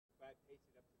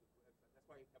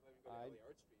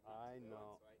I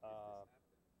know.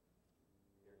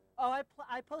 Oh,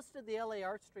 I posted the LA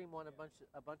Art Stream one a bunch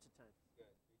of times.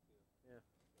 Yeah.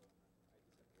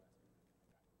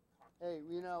 Hey,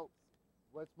 you know,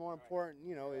 what's more important,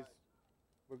 you know, is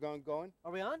we're going.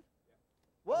 Are we on?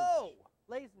 Whoa,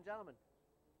 ladies and gentlemen,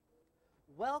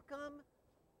 welcome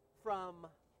from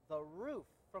the roof,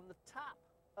 from the top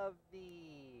of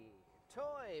the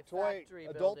toy factory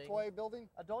adult building. toy building?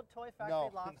 Adult toy factory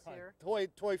lofts here.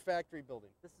 Toy factory building.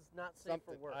 This is not safe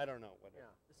for work. I don't know. Whatever.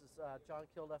 Yeah, this is John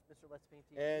Kilduff, Mr. Let's Paint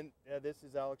TV. And this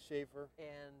is Alex Schaefer.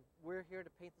 And we're here to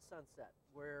paint the sunset.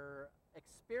 We're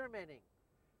experimenting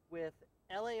with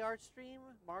LA Art Stream.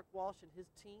 Mark Walsh and his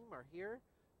team are here.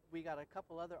 We got a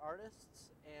couple other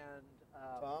artists and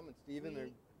Tom and Steven.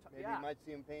 Maybe you might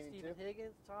see them painting Steven too.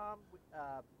 Higgins, Tom.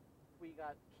 We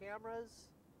got cameras.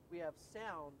 We have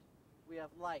sound. We have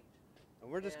light.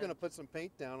 And we're just going to put some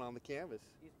paint down on the canvas.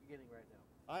 He's beginning right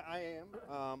now. I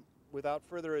am. Without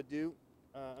further ado,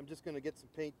 I'm just going to get some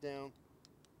paint down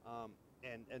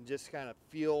and just kind of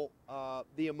feel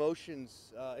the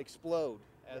emotions explode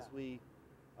as we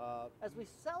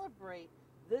celebrate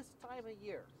this time of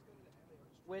year,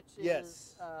 which yes.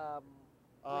 is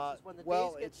when the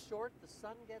well, days get short, the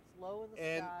sun gets low in the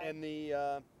sky, and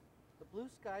the blue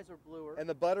skies are bluer, and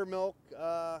the buttermilk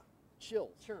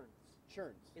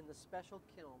churns in the special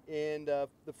kiln, and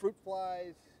the fruit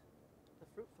flies. The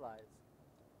fruit flies.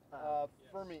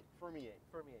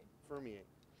 Fermiate.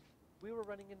 We were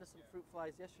running into some fruit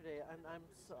flies yesterday, and I'm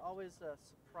always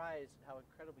surprised at how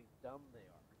incredibly dumb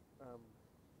they are.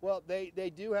 Well, they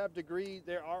do have degrees.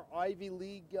 They are Ivy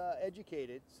League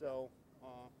educated, so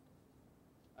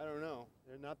I don't know.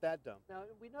 They're not that dumb. Now,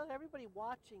 we know that everybody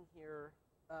watching here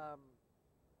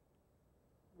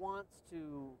wants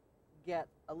to get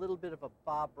a little bit of a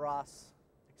Bob Ross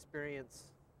experience,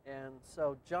 and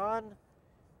so John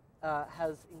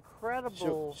has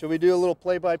incredible Should we do a little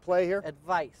play-by-play here?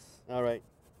 advice. All right.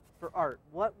 For art.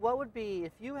 What would be,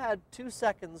 if you had 2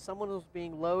 seconds, someone was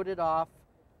being loaded off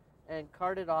and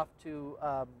carted off to,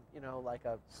 like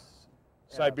a...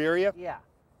 Siberia? Yeah.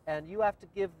 And you have to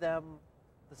give them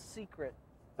the secret.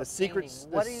 The secret,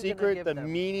 the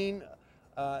meaning.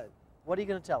 What are you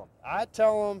going to tell them? I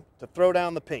tell them to throw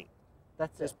down the paint.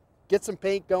 That's Just it. Get some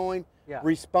paint going,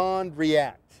 respond,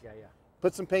 react. Yeah.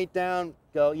 Put some paint down,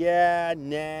 go, yeah,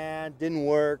 nah, didn't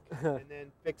work, and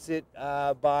then fix it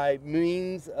by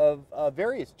means of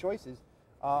various choices.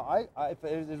 If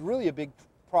there's really a big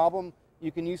problem,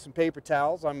 you can use some paper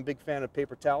towels. I'm a big fan of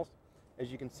paper towels.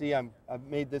 As you can see, I've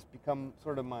made this become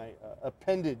sort of my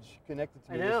appendage connected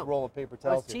to me, this roll of paper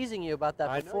towels. I was teasing you about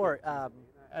that before.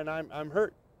 And I'm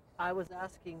hurt. I was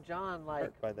asking John,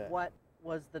 like, what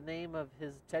was the name of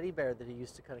his teddy bear that he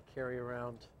used to kind of carry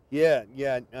around? Yeah,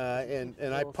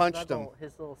 and I punched him.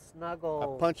 His little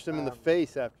snuggle. I punched him in the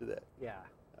face after that. Yeah.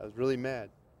 I was really mad.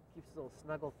 Keeps his little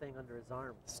snuggle thing under his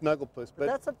arm. Snugglepuss. But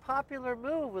that's a popular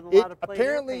move with a lot of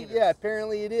plein-air painters.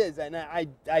 Apparently it is. And I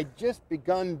just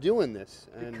begun doing this.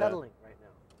 You're cuddling right now.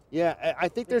 Yeah, I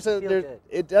think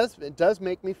it does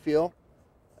make me feel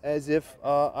as if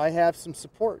I have some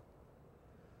support.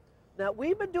 Now,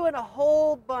 we've been doing a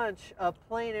whole bunch of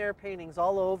plein air paintings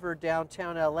all over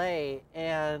downtown LA,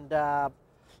 and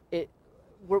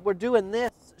we're doing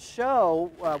this show.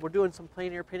 We're doing some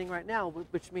plein air painting right now,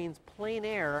 which means plein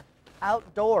air,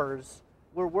 outdoors.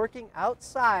 We're working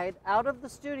outside, out of the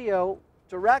studio,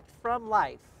 direct from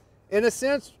life. In a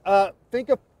sense, think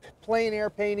of plein air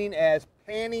painting as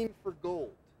panning for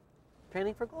gold.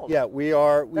 Panning for gold. Yeah, we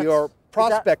are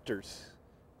prospectors.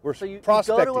 So you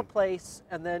prospecting. go to a place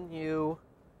and then you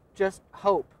just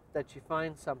hope that you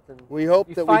find something. We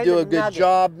hope that we do a good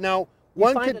job. Now,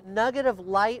 you find a nugget of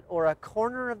light or a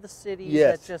corner of the city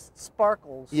that just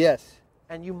sparkles. Yes.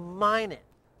 And you mine it.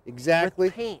 Exactly.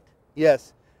 With paint.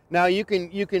 Yes. Now you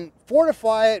can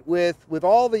fortify it with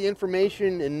all the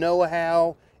information and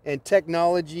know-how and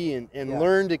technology and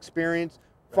learned experience.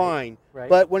 Fine. Right.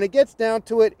 But when it gets down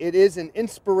to it, it is an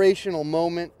inspirational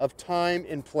moment of time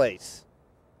and place.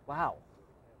 Wow.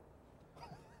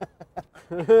 I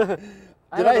don't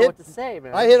know what to say,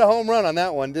 man. I hit a home run on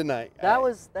that one, didn't I?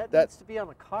 That needs to be on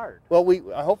a card. Well,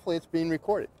 hopefully it's being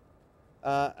recorded.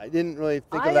 I didn't really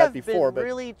think of that before, I have been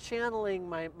really channeling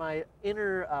my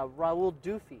inner Raoul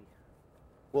Dufy.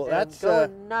 Well, that's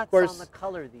going nuts on the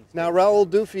color these days. Now, Raoul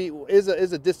Dufy is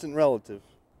a distant relative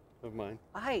of mine.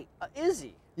 Is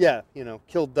he? Yeah,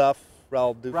 Kilduff,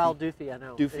 Raoul Dufy. Raoul Dufy, I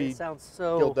know. Dufy, it sounds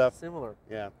so Kilduff. similar.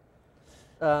 Yeah.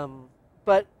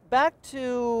 But back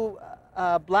to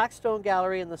Blackstone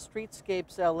Gallery and the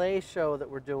Streetscapes LA show that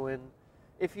we're doing.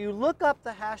 If you look up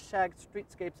the hashtag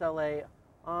Streetscapes LA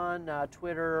on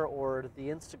Twitter or the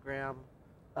Instagram,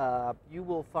 you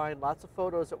will find lots of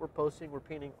photos that we're posting. We're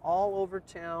painting all over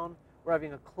town. We're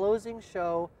having a closing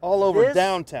show. All over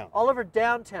downtown. All over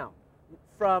downtown.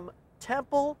 From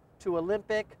Temple to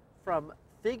Olympic, from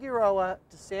Figueroa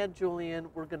to San Julian,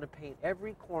 we're going to paint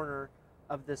every corner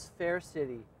of this fair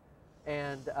city.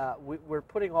 And we're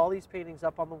putting all these paintings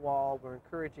up on the wall. We're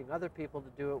encouraging other people to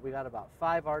do it. We got about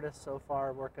 5 artists so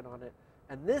far working on it.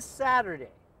 And this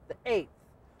Saturday, the 8th,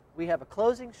 we have a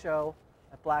closing show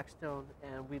at Blackstone,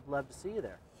 and we'd love to see you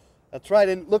there. That's right.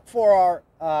 And look for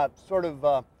our sort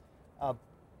of,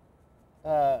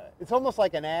 it's almost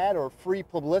like an ad or free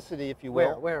publicity, if you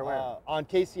will. Where? On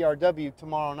KCRW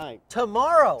tomorrow night.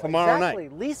 Tomorrow Exactly.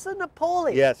 night. Lisa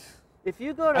Napoli. Yes. If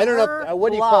you go to I don't her know, what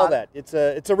do you blog, call that? It's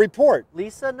a report.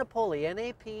 Lisa Napoli,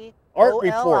 Napoli. Art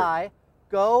report.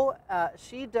 Go.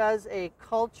 She does a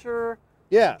culture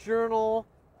journal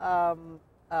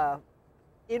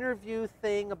interview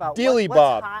thing about Dealy what's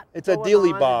Bob. hot It's a going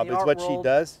Dealy on Bob in the is art what she world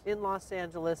does. in Los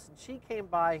Angeles. And she came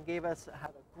by and had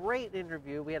a great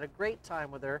interview. We had a great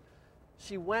time with her.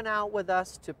 She went out with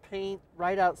us to paint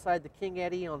right outside the King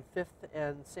Eddie on 5th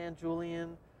and San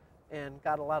Julian, and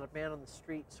got a lot of man on the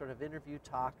street sort of interview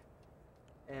talk.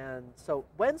 And so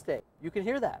Wednesday, you can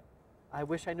hear that. I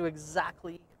wish I knew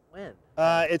exactly when.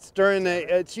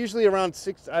 It's usually around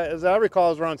 6, as I recall,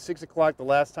 it was around 6 o'clock the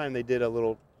last time they did a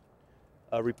little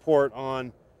report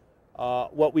on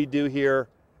what we do here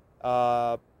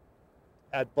at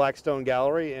Blackstone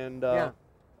Gallery and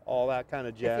all that kind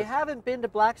of jazz. If you haven't been to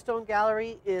Blackstone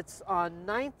Gallery, it's on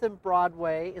 9th and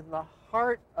Broadway in the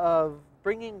heart of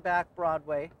bringing back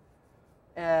Broadway.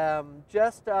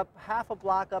 Just up half a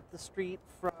block up the street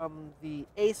from the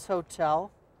Ace Hotel,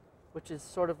 which is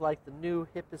sort of like the new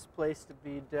hippest place to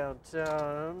be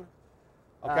downtown.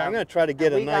 Okay, I'm going to try to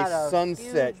get a nice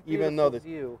sunset, even though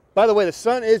view. By the way, the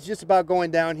sun is just about going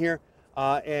down here,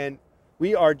 and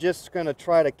we are just going to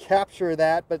try to capture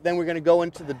that, but then we're going to go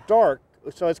into the dark,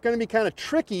 so it's going to be kind of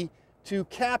tricky to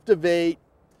captivate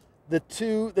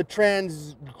the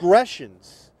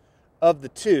transgressions of the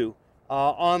two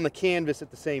on the canvas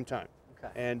at the same time.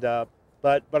 Okay. And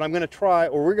but I'm going to try,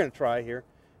 or we're going to try here,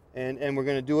 and we're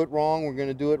going to do it wrong. We're going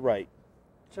to do it right,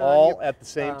 John, all at the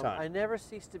same time. I never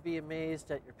cease to be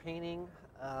amazed at your painting.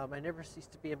 I never cease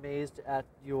to be amazed at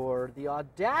the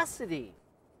audacity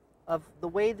of the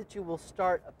way that you will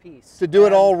start a piece. To do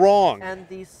it all wrong. And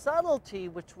the subtlety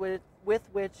with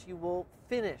which you will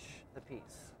finish the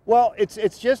piece. Well,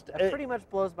 it's just that pretty much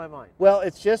blows my mind. Well,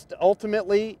 it's just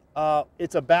ultimately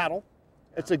it's a battle.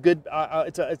 It's a good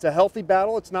it's a healthy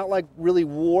battle. It's not like really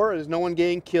war. There's no one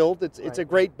getting killed. It's a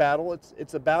great battle.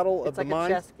 It's a battle of the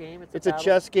mind. It's like a chess game. It's a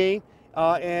chess game,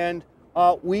 and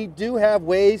we do have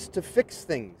ways to fix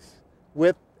things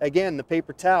with, again, the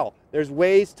paper towel. There's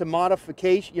ways to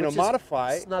modification, Which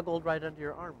modify. Is snuggled right under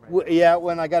your arm, right? Yeah,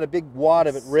 when I got a big wad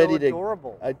of it ready to.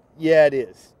 Adorable. Yeah, it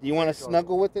is. Do you want to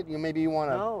snuggle with it? Maybe you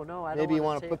want to. No, I don't. Maybe you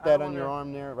want to put that on your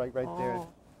arm there, right there.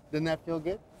 Doesn't that feel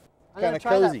good? I'm gonna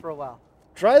try cozy. that for a while.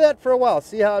 Try that for a while.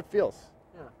 See how it feels.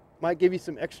 Yeah. Might give you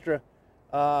some extra.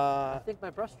 I think my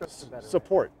brush strokes are better.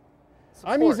 Support.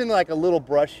 I'm using like a little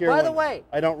brush here. By the way,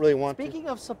 I don't really want speaking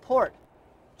of support,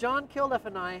 John Kilduff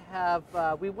and I have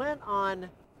we went on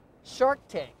Shark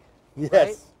Tank. Yes.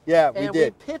 Right? Yeah, we and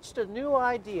did. We pitched a new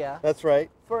idea. That's right.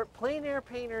 For plein air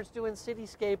painters doing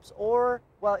cityscapes, or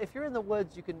well, if you're in the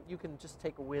woods, you can just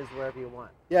take a whiz wherever you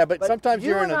want. Yeah, but sometimes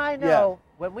you're in a. You and I know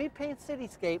when we paint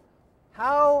cityscape,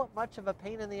 how much of a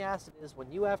pain in the ass it is when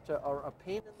you have to, or a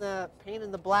pain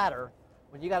in the bladder,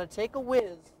 when you got to take a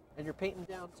whiz and you're painting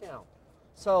downtown.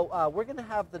 So we're going to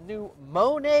have the new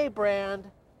Monet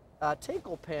brand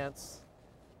tinkle pants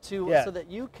so that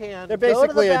you can. They're go to the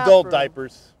basically bathroom, adult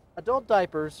diapers. Adult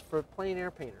diapers for plein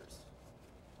air painters,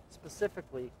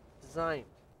 specifically designed.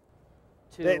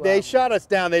 They shot us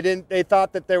down. They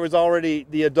thought that there was already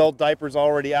the adult diapers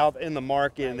already out in the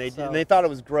market, and they thought it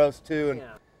was gross too. And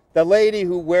the lady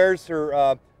who wears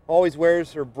her always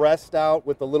wears her breast out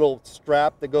with the little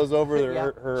strap that goes over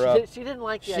her. She didn't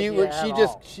like the idea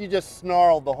She just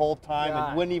snarled the whole time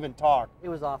and wouldn't even talk. It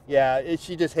was awful. Yeah,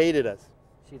 she just hated us.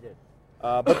 She did.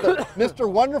 But Mr.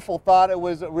 Wonderful thought it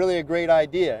was really a great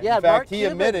idea. Yeah, in fact, he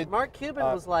admitted. Mark Cuban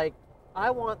was like, "I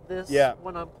want this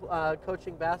when I'm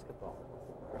coaching basketball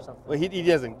or something." Well, he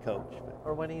doesn't coach.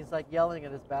 Or when he's like yelling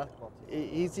at his basketball team.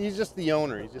 He's just the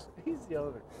owner. He's the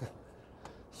owner.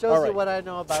 Shows you what I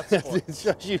know about sports.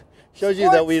 shows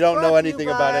you that we don't know anything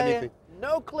about anything.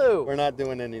 No clue. We're not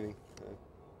doing anything.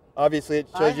 Obviously, it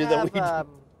shows you that we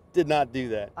did not do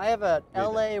that. I have a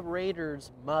LA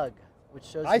Raiders mug. which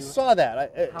shows I you saw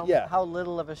that. Yeah. how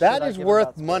little of a shit That I is give worth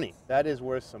about money. sports. That is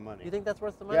worth some money. You think that's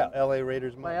worth the money? Yeah, LA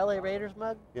Raiders mug. My LA Raiders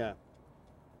mug? Yeah.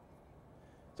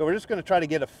 So we're just going to try to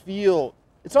get a feel.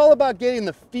 It's all about getting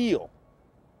the feel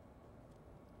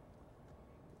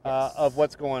of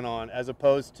what's going on as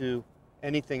opposed to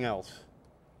anything else.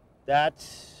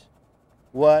 That's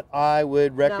what I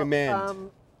would recommend. Now,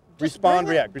 respond,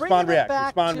 react, respond, react,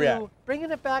 respond, react.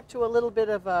 Bringing it back to a little bit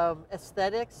of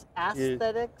aesthetics,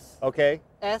 Okay.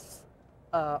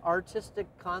 artistic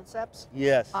concepts.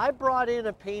 Yes. I brought in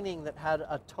a painting that had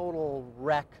a total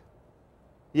wreck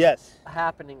Yes.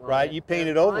 happening on Right, it. you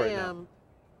painted And over I it now. am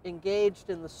engaged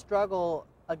in the struggle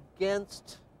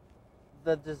against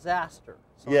the disaster.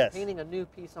 So Yes. I'm painting a new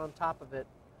piece on top of it,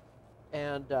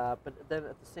 and but then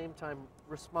at the same time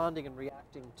responding and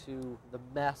reacting to the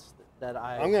mess that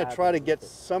I'm going to try to get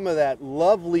some of that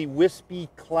lovely wispy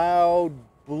cloud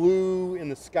blue in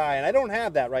the sky, and I don't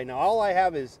have that right now. All I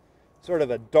have is sort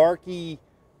of a darky,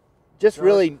 just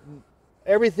really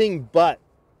everything but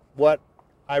what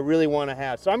I really want to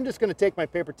have. So I'm just going to take my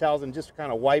paper towels and just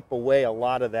kind of wipe away a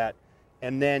lot of that,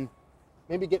 and then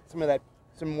maybe get some of that,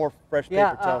 some more fresh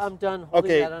paper towels. I'm done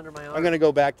holding that under my arm. I'm going to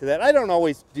go back to that. I don't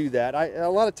always do that. A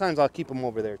lot of times I'll keep them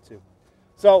over there too.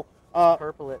 So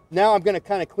purple it. now I'm going to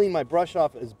kind of clean my brush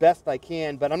off as best I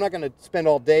can, but I'm not going to spend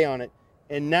all day on it.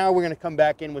 And now we're going to come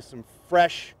back in with some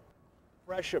fresh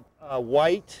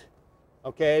white.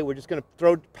 Okay, we're just going to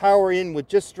throw power in with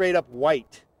just straight up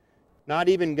white. Not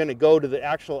even going to go to the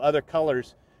actual other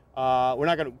colors. We're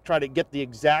not going to try to get the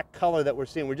exact color that we're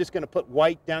seeing. We're just going to put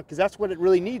white down because that's what it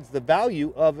really needs. The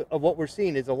value of what we're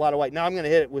seeing is a lot of white. Now I'm going to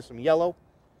hit it with some yellow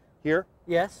here.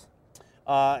 Yes.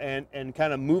 And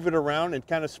kind of move it around and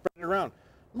kind of spread it around.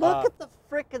 Look at the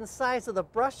frickin' size of the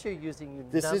brush you're using, you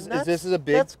This numbnuts. is a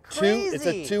big That's it's a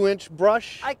crazy. 2-inch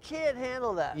brush. I can't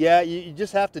handle that. Yeah, you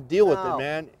just have to deal with it,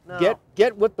 man. No.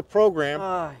 Get with the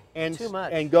program and too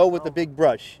much. and go with the big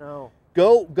brush. No.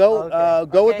 Go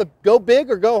Okay. with go big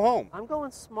or go home. I'm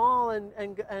going small and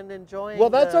enjoying. Well,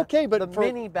 that's okay, but the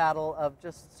mini battle of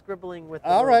just scribbling with. The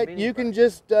all right, mini you brush. can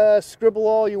just scribble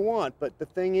all you want, but the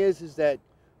thing is that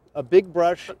a big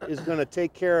brush is going to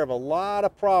take care of a lot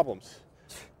of problems.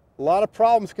 A lot of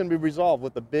problems can be resolved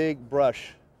with a big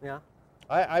brush. Yeah.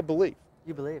 I believe.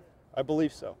 You believe? I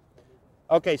believe so.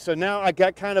 Okay, so now I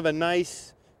got kind of a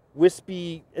nice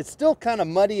wispy, it's still kind of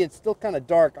muddy, it's still kind of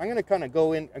dark. I'm going to kind of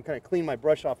go in and kind of clean my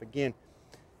brush off again.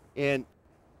 And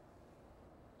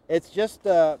it's just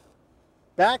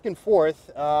back and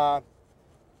forth. And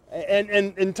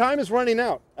time is running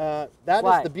out. That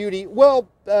Why? is the beauty. Well,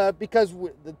 because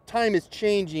the time is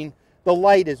changing, the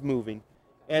light is moving.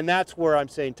 And that's where I'm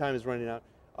saying time is running out.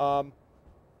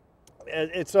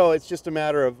 And so it's just a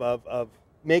matter of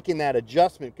making that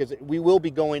adjustment because we will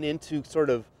be going into sort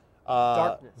of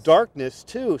darkness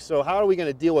too. So how are we going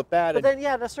to deal with that? But then,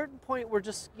 yeah, at a certain point, we're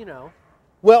just, you know.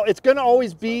 Well, it's going to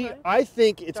always be. Okay. I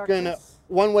think it's going to.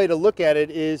 One way to look at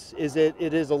it is it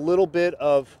is a little bit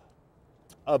of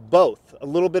both, a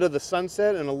little bit of the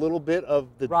sunset and a little bit of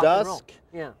the Rock and roll. dusk.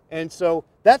 Yeah. And so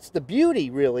that's the beauty,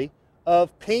 really,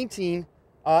 of painting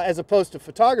as opposed to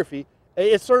photography.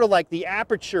 It's sort of like the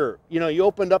aperture. You know, you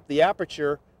opened up the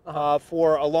aperture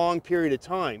for a long period of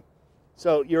time.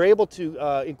 So you're able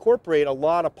to incorporate a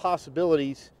lot of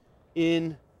possibilities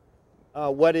in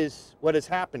what is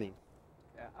happening.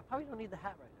 Yeah, I probably don't need the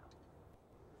hat right now.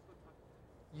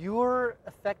 You're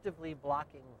effectively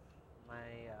blocking my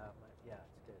yeah,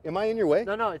 it's good. Am I in your way?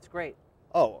 No, it's great.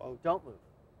 Oh. Don't move.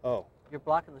 Oh. You're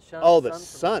blocking the sun. Oh, the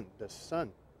sun. The sun.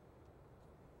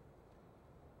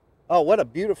 Oh, what a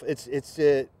beautiful!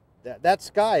 That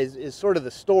sky is sort of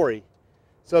the story.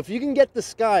 So if you can get the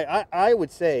sky, I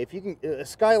would say if you can, a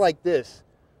sky like this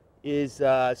is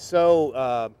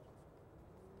so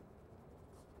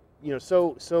you know,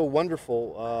 so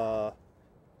wonderful,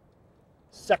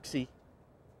 sexy.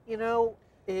 You know,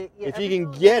 if you can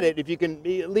get it, if you can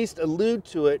at least allude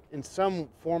to it in some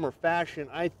form or fashion,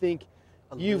 I think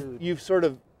you've sort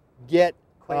of get.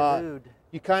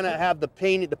 You kind of have the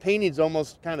painting. The painting's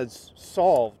almost kind of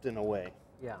solved in a way.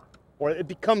 Yeah. Or it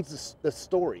becomes the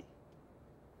story.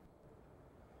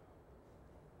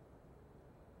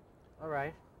 All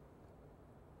right.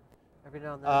 Every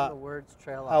now and then the words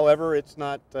trail off. However, it's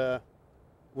not.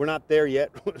 We're not there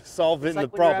yet. Solving the It's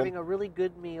like when problem. you're having a really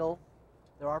good meal.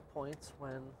 There are points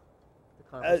when the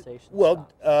conversation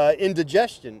stops.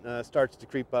 Indigestion starts to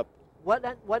creep up.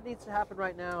 What needs to happen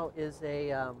right now is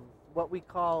what we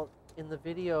call in the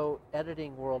video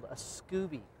editing world a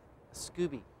Scooby. A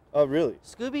Scooby. Oh, really?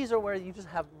 Scoobies are where you just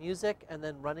have music and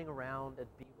then running around and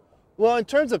B-roll. Well, in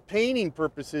terms of painting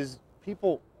purposes,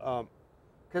 people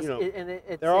Because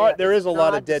there is a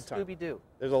lot of dead time. Scooby-Doo.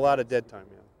 There's a lot of dead time.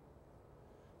 Yeah.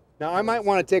 Now I might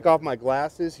want to take off my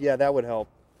glasses. Yeah, that would help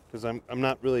because I'm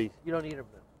not really. You don't need them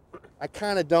now. I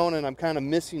kind of don't, and I'm kind of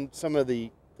missing some of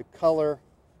the color,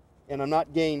 and I'm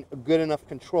not getting a good enough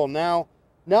control now.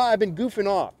 Now I've been goofing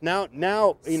off. Now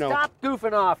you know. Stop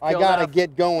goofing off. I gotta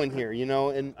get going here, you know,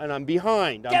 and I'm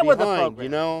behind. Get with the program, you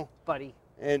know, buddy.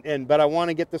 But I want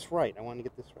to get this right.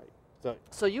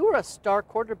 So you were a star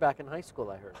quarterback in high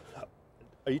school, I heard.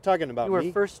 Are you talking about me? You me?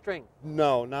 were first string.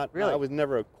 No, not really. I was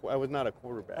not a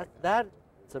quarterback. That's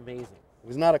amazing. I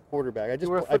was not a quarterback.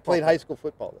 I played high school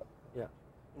football though. Yeah.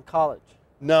 In college.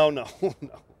 No,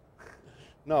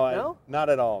 No? not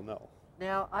at all. No.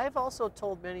 Now, I've also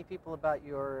told many people about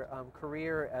your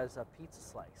career as a pizza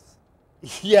slice.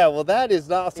 Yeah, well, that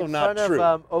is also not true. In front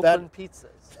of Oakland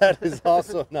Pizzas. That is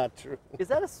also not true. Is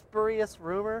that a spurious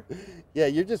rumor? Yeah,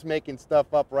 you're just making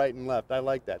stuff up right and left. I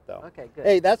like that, though. Okay, good.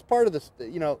 Hey, that's part of the,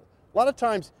 you know, a lot of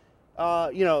times,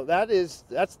 you know,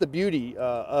 that's the beauty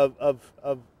of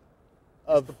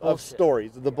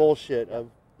stories, the bullshit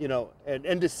of, you know,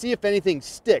 and to see if anything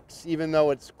sticks, even though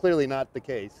it's clearly not the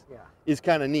case, is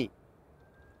kind of neat.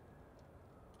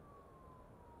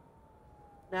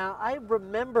 Now, I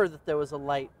remember that there was a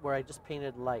light where I just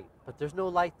painted light, but there's no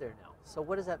light there now. So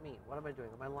what does that mean? What am I doing?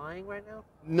 Am I lying right now?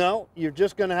 No, you're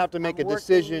just going to have to make a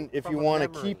decision if you want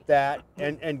to keep that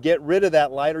and get rid of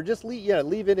that light, or just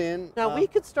leave it in. Now, we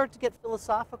could start to get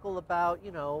philosophical about,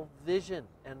 you know, vision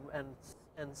and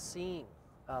seeing.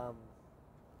 You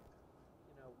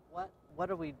know, what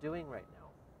are we doing right now?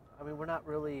 I mean, we're not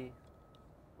really.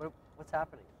 What's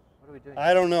happening? What are we doing?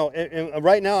 I don't know. And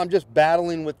right now, I'm just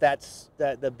battling with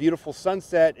the beautiful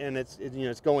sunset, and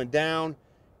it's going down,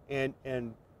 and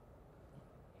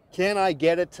can I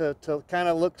get it to kind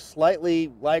of look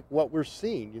slightly like what we're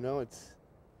seeing? You know, it's.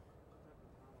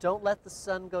 Don't let the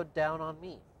sun go down on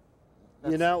me.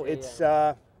 That's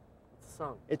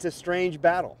it's a strange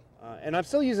battle, and I'm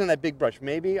still using that big brush.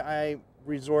 Maybe I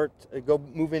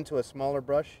move into a smaller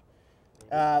brush.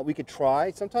 We could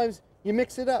try. Sometimes you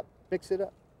mix it up.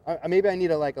 Maybe I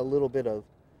need a little bit of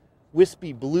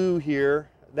wispy blue here.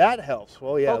 That helps.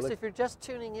 Well, yeah. Folks, if you're just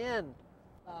tuning in,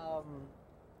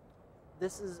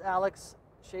 this is Alex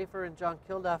Schaefer and John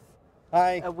Kilduff.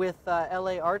 Hi. With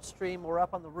LA Art Stream. We're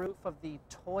up on the roof of the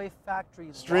Toy Factory.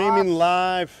 Streaming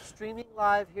live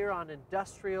here on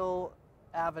Industrial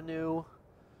Avenue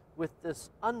with this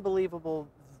unbelievable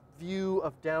view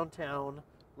of downtown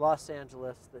Los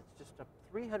Angeles. That's just a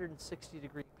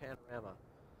 360-degree panorama.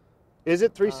 Is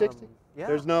it 360? Yeah.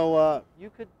 There's no.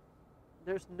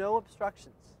 There's no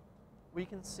obstructions. We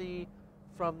can see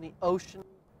from the ocean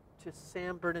to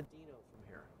San Bernardino from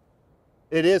here.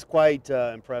 It is quite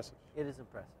impressive. It is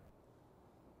impressive.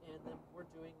 And then we're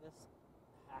doing this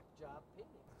hack job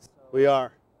painting. So, we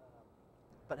are.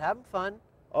 But having fun.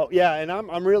 Oh yeah, and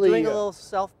I'm really doing a little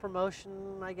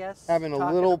self-promotion, I guess. Having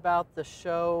talking about the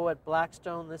show at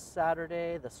Blackstone this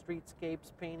Saturday, the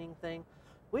streetscapes painting thing.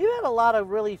 We've had a lot of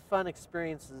really fun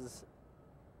experiences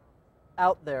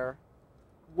out there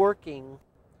working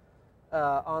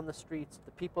on the streets,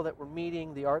 the people that we're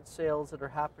meeting, the art sales that are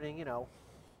happening, you know,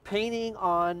 painting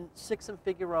on 6th and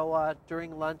Figueroa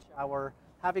during lunch hour,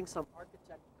 having some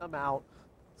architect come out,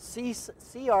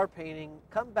 see our painting,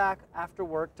 come back after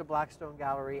work to Blackstone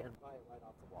Gallery and buy it right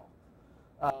off the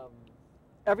wall.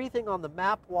 Everything on the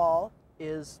map wall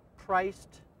is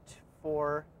priced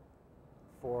for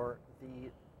the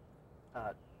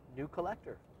new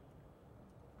collector.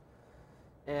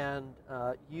 And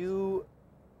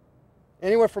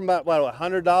anywhere from about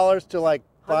 $100 to like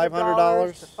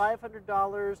 $500 to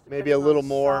 $500, maybe a little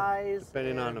more, size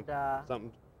depending on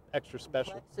something extra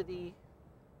special. Complexity,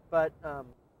 but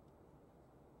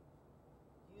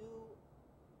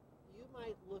you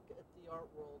might look at the art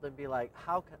world and be like,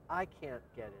 I can't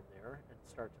get in there and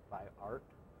start to buy art,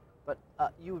 but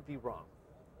you would be wrong.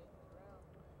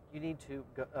 You need to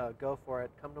go for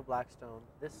it. Come to Blackstone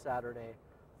this Saturday,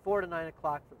 4 to 9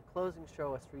 o'clock for the closing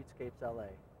show of Streetscapes LA.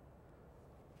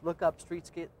 Look up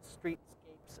Streetscapes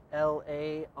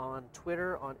LA on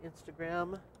Twitter, on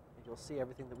Instagram, and you'll see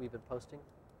everything that we've been posting.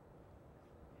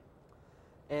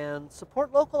 And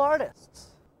support local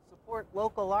artists. Support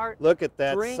local art. Look at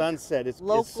that sunset. It's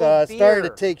starting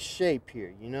to take shape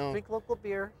here, you know. Drink local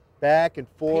beer. Back and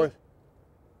forth.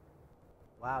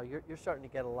 Wow, you're starting to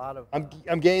get a lot of.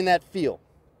 I'm getting that feel,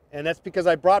 and that's because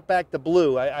I brought back the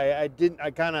blue. I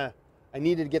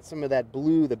needed to get some of that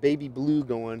blue, the baby blue,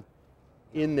 going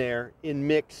in there,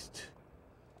 mixed,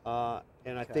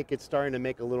 and I think it's starting to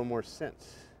make a little more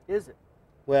sense. Is it?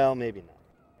 Well, maybe not.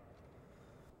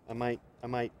 I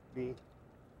might be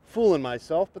fooling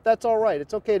myself, but that's all right.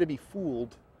 It's okay to be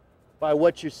fooled by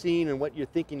what you're seeing and what you're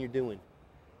thinking you're doing.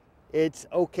 It's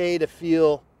okay to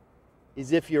feel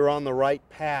as if you're on the right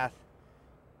path,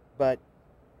 but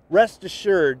rest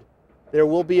assured, there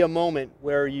will be a moment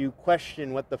where you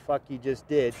question what the fuck you just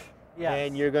did, Yes.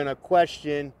 and you're going to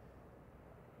question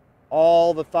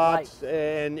all the thoughts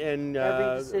and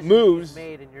Every decision moves you've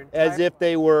made in your entire as if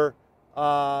they were,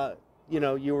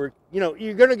 you're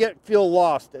going to feel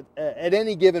lost at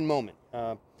any given moment.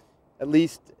 At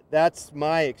least that's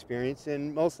my experience,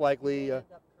 and most likely. You end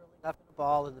up curling up in a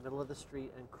ball in the middle of the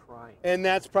street and crying. And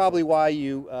that's probably why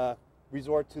you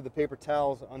resort to the paper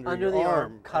towels under the your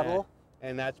arm, cuddle,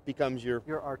 and that becomes your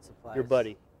art supplies, your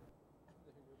buddy.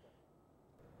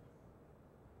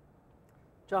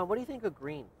 John, what do you think of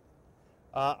green?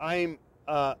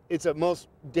 It's a most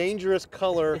dangerous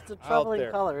color. It's a troubling out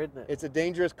there. color, isn't it? It's a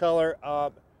dangerous color.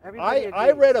 Everybody I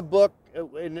agrees. read a book,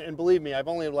 and believe me, I've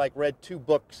only read 2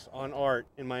 books on art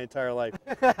in my entire life.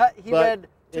 He read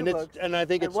 2 books, and I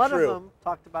think it's one true. of them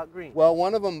talked about green. Well,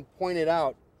 one of them pointed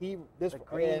out green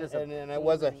is and it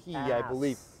was a he, I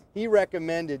believe. He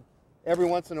recommended every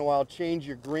once in a while change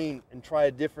your green and try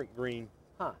a different green.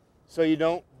 Huh. So you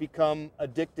don't become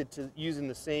addicted to using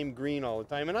the same green all the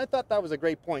time. And I thought that was a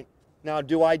great point. Now,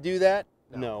 do I do that?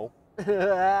 No.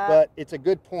 But it's a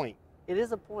good point. It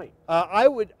is a point.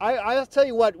 I'll tell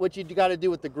you what you got to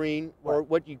do with the green, or What?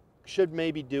 what you should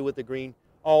maybe do with the green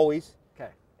always.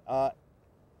 Okay.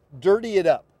 Dirty it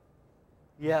up.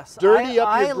 Yes. Dirty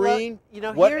up your green,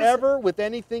 here's- whatever, with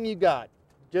anything you got.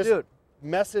 Just Dude.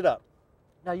 mess it up.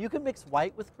 Now you can mix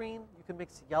white with green. You can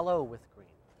mix yellow with green.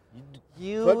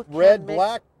 You Put can red, mix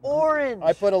black, orange.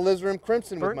 I put alizarin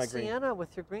crimson burnt with my green. sienna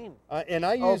with your green. And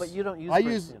I use. Oh, but you don't use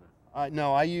burnt sienna.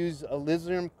 No, I use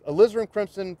alizarin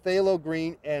crimson, phthalo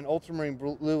green, and ultramarine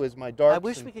blue as my darks. I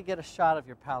wish we could get a shot of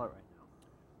your palette right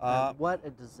now. And what a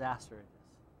disaster it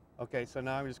is. Okay, so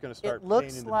now I'm just going to start. It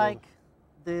looks painting the like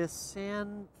building. the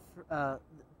San.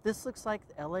 This looks like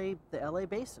the LA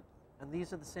Basin, and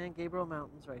these are the San Gabriel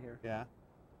Mountains right here. Yeah.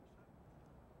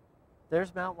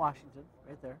 There's Mount Washington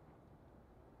right there.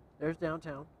 There's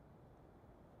downtown.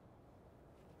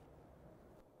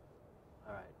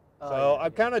 All right. So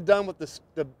I'm kind of done with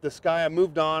the sky. I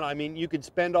moved on. I mean, you could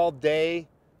spend all day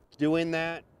doing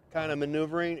that kind of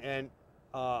maneuvering, and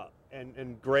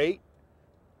great.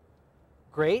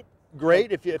 Great.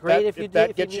 Great if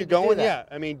that gets you going. Yeah.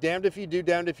 I mean, damned if you do,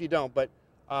 damned if you don't. But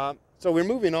so we're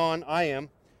moving on. I am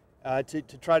to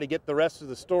try to get the rest of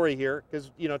the story here, because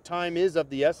time is of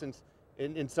the essence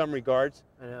in some regards.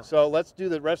 I know. So let's do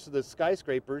the rest of the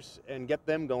skyscrapers and get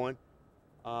them going.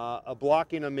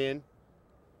 Blocking them in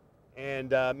and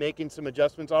making some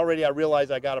adjustments. Already I realize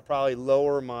I got to probably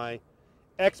lower my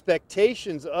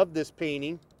expectations of this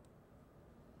painting,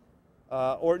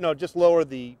 or no, just lower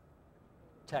the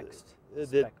Text.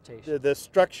 the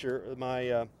structure of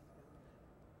my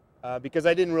because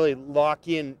I didn't really lock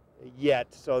in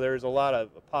yet, so there's a lot of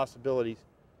possibilities.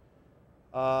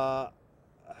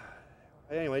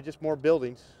 Anyway, just more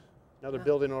buildings. Another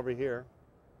building over here.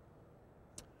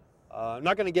 I'm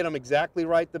not going to get them exactly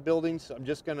right, the buildings. I'm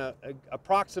just going to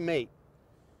approximate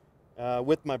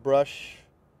with my brush.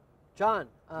 John.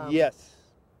 Yes.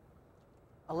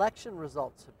 Election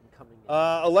results have been coming in.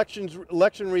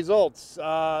 Election results.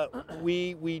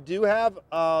 We do have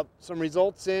some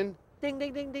results in. Ding,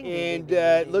 ding, ding, ding. And ding,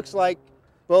 it looks like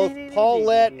both ding, ding,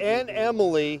 Paulette ding, ding, and ding.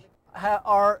 Emily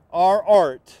are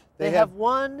art. they have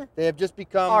won. They have just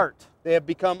become art. They have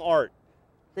become art.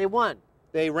 They won.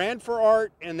 They ran for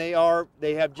art, and they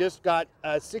have just got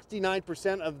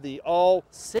 69% of the all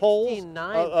polls.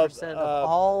 69% of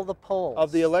all the polls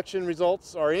of the election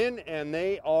results are in, and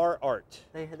they are art.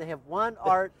 They have won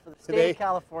art for the state of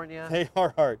California. They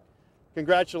are art.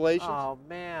 Congratulations. Oh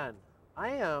man,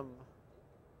 I am.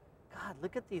 God,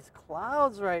 look at these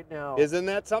clouds right now. Isn't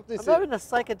that something? I'm having a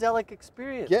psychedelic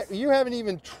experience. You haven't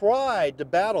even tried to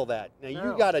battle that. Now No.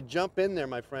 you got to jump in there,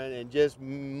 my friend, and just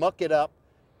muck it up.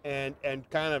 And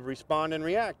kind of respond and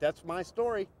react. That's my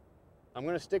story. I'm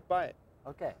going to stick by it.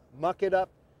 Okay. Muck it up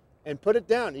and put it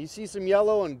down. You see some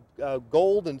yellow and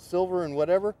gold and silver and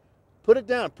whatever, put it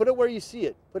down. Put it where you see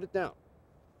it. Put it down.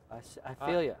 I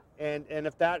feel you. And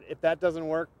if that doesn't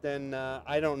work, then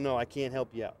I don't know. I can't help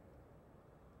you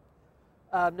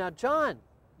out. Now, John,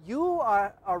 you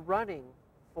are running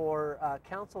for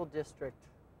council district.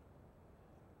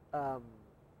 I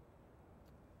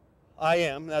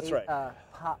am. That's right.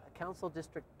 Council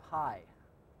District Pi.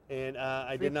 And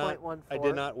I did not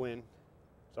win.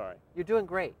 Sorry. You're doing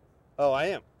great. Oh, I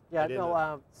am. Yeah.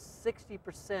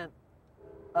 60%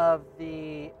 of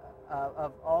the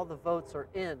of all the votes are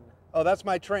in Oh, that's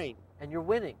my train. And you're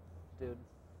winning, dude.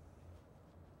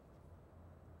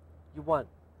 You won.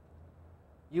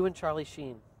 You and Charlie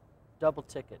Sheen. Double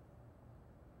ticket.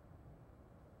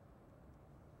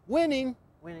 Winning.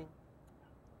 Winning.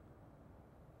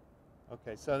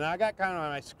 Okay, so now I got kind of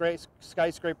my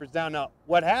skyscrapers down. Now,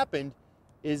 what happened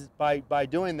is by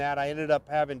doing that, I ended up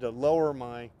having to lower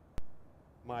my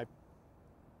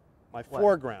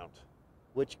foreground,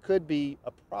 which could be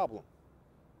a problem.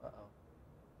 Uh-oh.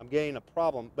 I'm getting a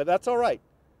problem, but that's all right.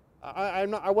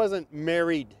 I wasn't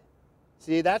married.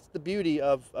 See, that's the beauty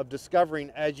of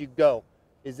discovering as you go,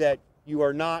 is that you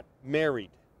are not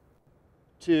married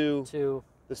to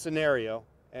the scenario,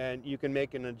 and you can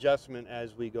make an adjustment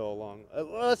as we go along.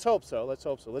 Let's hope so. Let's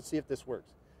hope so. Let's see if this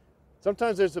works.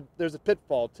 Sometimes there's a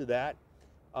pitfall to that,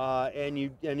 and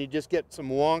you just get some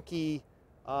wonky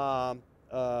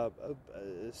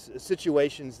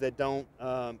situations that don't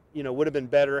would have been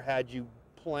better had you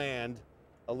planned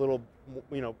a little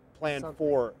planned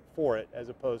Something. for it as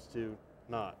opposed to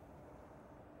not.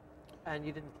 And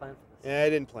you didn't plan for this. Yeah, I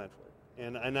didn't plan for it,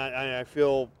 and I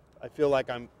feel like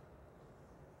I'm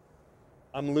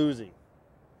losing.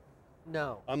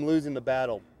 No. I'm losing the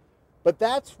battle, but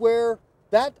that's where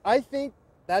I think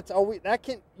that's always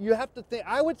you have to think.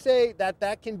 I would say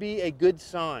that can be a good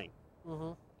sign.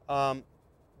 Mm-hmm.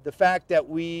 The fact that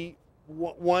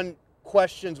one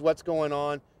questions what's going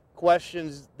on,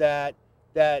 questions that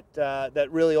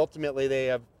really ultimately they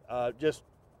have just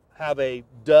have a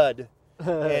dud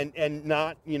and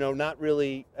not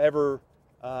really ever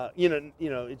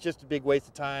it's just a big waste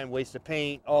of time, waste of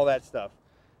paint, all that stuff.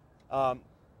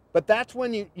 But that's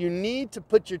when you need to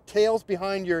put your tails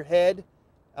behind your head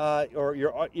or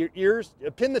your ears,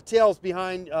 pin the tails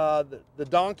behind the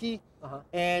donkey,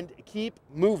 and keep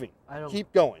moving.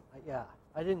 Keep going. Yeah,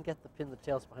 I didn't get the pin the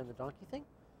tails behind the donkey thing.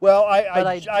 Well,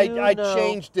 I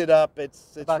changed it up.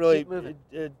 It's really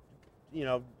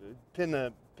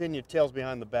pin your tails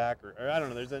behind the back, or I don't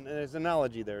know. There's an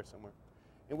analogy there somewhere,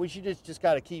 and we should just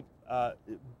got to keep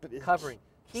Covering.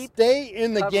 Stay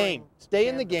in the covering game. Stay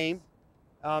in the canvas.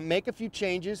 game. Make a few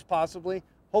changes, possibly.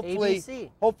 Hopefully,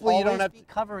 ABC. hopefully you Always don't have be to.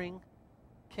 covering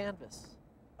canvas.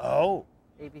 Oh,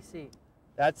 ABC.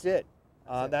 that's it.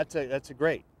 That's That's a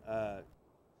great.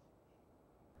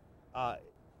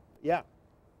 Yeah.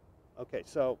 Okay,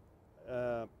 so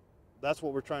that's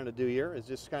what we're trying to do here, is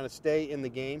just kind of stay in the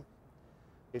game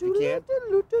if you can.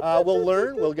 We'll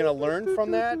learn. We're going to learn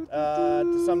from that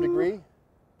to some degree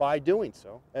by doing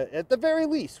so. At the very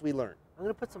least, we learn. I'm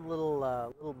going to put some little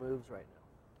moves right now.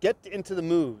 Get into the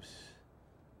moves.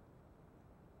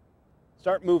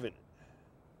 Start moving.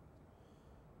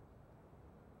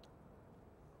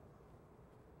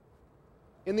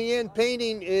 In the end,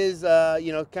 painting is,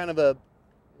 kind of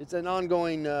it's an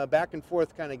ongoing back and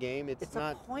forth kind of game. It's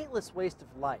not. A pointless waste of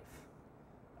life.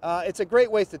 It's a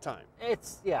great waste of time.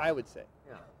 Yeah. I would say.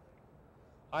 Yeah.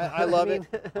 I love it,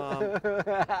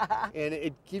 and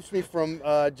it keeps me from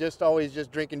always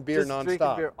just drinking beer nonstop.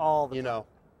 Drinking beer all the time.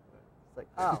 It's like,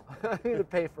 oh, I need to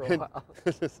pay for a while.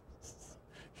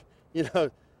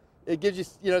 It gives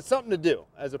you something to do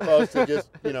as opposed to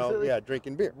just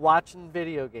drinking beer. Watching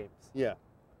video games. Yeah.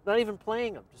 Not even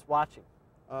playing them, just watching.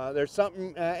 There's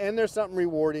something, and there's something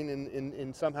rewarding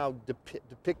in somehow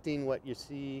depicting what you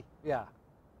see. Yeah.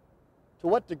 To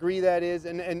what degree that is,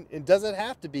 and does it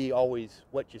have to be always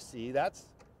what you see? That's,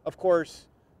 of course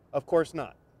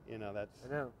not. That's. I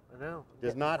know.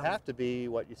 Does not have to be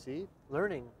what you see.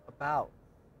 Learning about.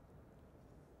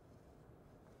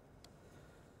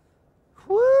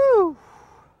 Woo!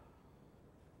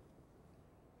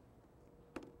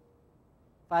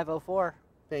 5:04.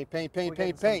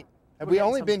 Paint. Have we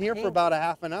only been here for about a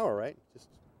half an hour, right? Just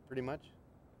pretty much.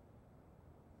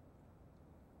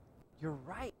 You're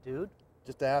right, dude.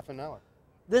 Just a half an hour.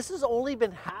 This has only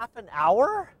been half an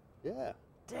hour? Yeah.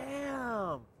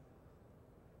 Damn.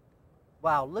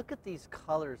 Wow, look at these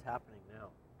colors happening now.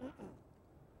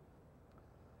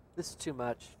 This is too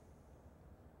much.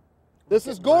 This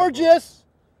is gorgeous.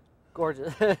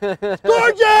 Gorgeous.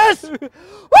 Gorgeous! Woo!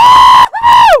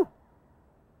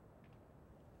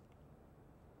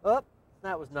 Oh,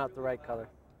 that was not the right color.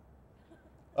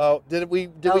 Oh, did we?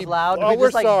 That was loud. Oh, Did we we're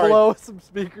just like sorry. blow some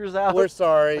speakers out? We're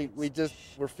sorry.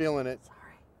 We're feeling it.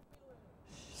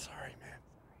 Sorry, man.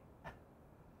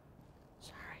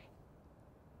 Sorry.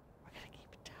 We're gonna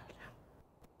keep it down now.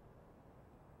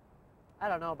 I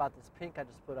don't know about this pink I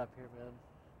just put up here, man.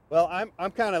 Well,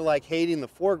 I'm kind of like hating the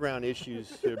foreground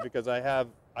issues here because I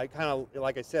kind of,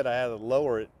 like I said, I had to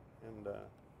lower it, and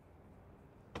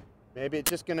maybe it's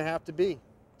just gonna have to be.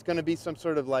 It's gonna be some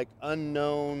sort of like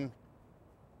unknown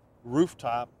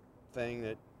rooftop thing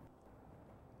that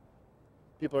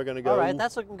People are gonna go. All right,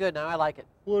 that's looking good now. I like it.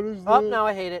 What is Oh, that? now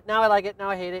I hate it. Now I like it.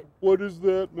 Now I hate it. What is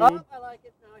that, man? Oh, I like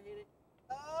it. Now I hate it.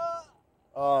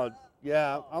 Oh,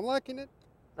 yeah, I'm liking it.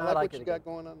 I Now like I what like you it got again.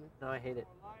 going on there. Now I hate it.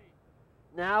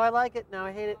 Now I like it. Now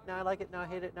I hate it. Now I like it. Now I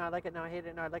hate it. Now I like it. Now I hate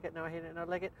it. Now I like it. Now I hate it. Now I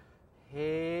like it.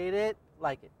 Hate it.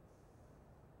 Like it.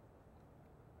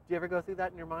 Do you ever go through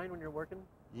that in your mind when you're working?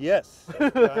 Yes.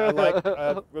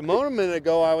 A moment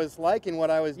ago, I was liking what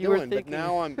I was You were doing, but thinking.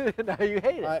 now I'm. Now you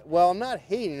hate it. Well, I'm not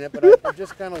hating it, but I'm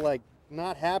just kind of like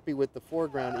not happy with the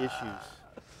foreground issues.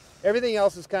 Everything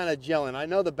else is kind of gelling. I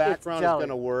know the background is going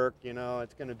to work. You know,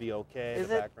 it's going to be okay. Is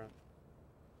the it? background.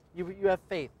 You have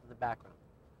faith in the background.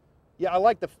 Yeah, I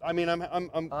like the. I mean, I'm.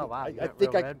 Oh wow, I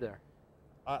think real red there.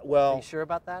 Well. Are you sure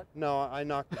about that? No, I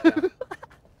knocked it down.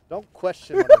 Don't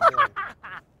question what I'm doing.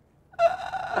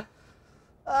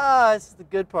 Ah, this is the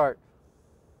good part.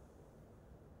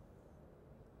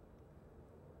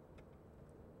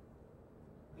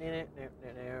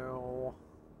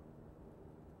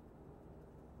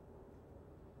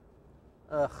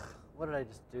 Ugh, what did I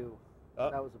just do?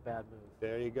 Oh, That was a bad move.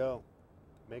 there you go.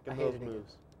 Making those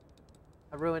moves.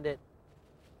 I ruined it.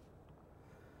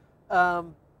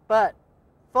 But,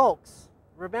 folks,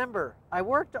 remember, I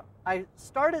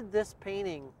started this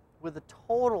painting with a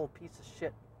total piece of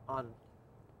shit on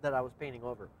that I was painting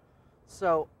over.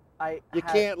 So You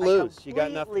can't lose. You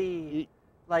got nothing.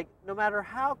 Like, no matter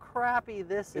how crappy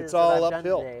this is It's that all I've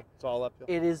uphill. done today, It's all uphill.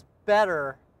 it is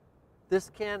better.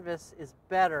 This canvas is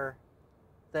better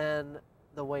than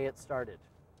the way it started,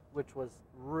 which was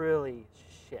really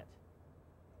shit.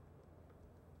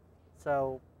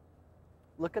 So,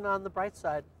 looking on the bright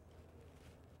side,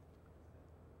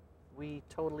 we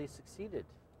totally succeeded,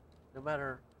 no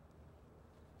matter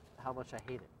how much I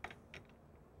hate it.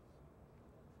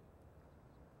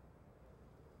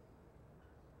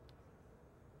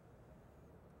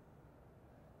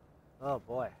 Oh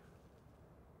boy,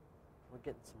 we're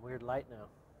getting some weird light now.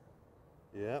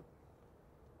 Yep.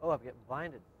 Oh, I'm getting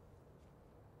blinded.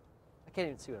 I can't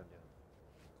even see what I'm doing.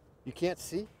 You can't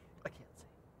see? I can't see.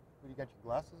 You got your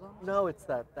glasses on? No, it's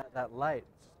that light. It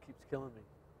just keeps killing me.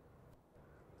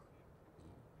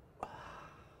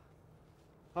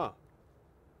 Huh.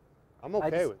 I'm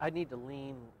okay with it. I need to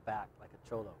lean back like a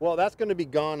cholo. Well, that's going to be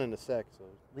gone in a sec. So.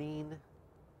 Lean.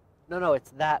 No, it's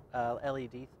that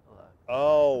LED.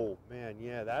 Oh man,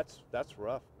 yeah, that's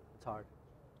rough. It's hard.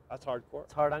 That's hardcore.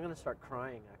 It's hard. I'm gonna start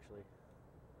crying actually.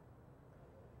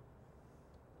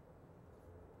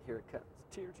 Here it comes.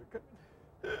 Tears are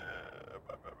coming.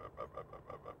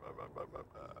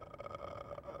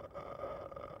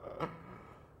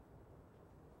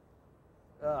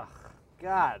 Ugh,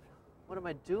 God, what am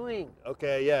I doing?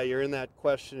 Okay, yeah, you're in that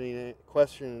question and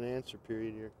answer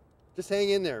period here. Just hang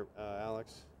in there,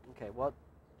 Alex. Okay, well,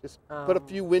 just put a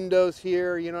few windows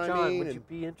here. You know what John, I mean? would you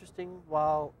be interesting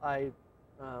while I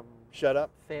shut up?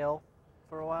 Fail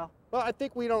for a while? Well, I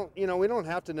think we don't. You know, we don't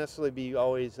have to necessarily be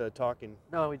always talking.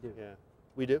 No, we do. Yeah,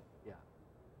 we do. Yeah.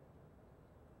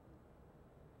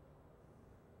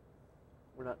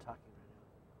 We're not talking right now.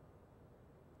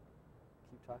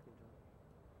 Keep talking,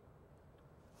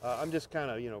 John. I'm just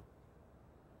kind of,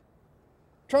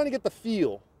 trying to get the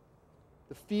feelings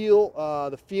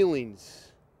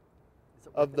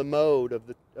of the mode of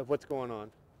what's going on.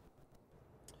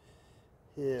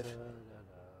 Yeah.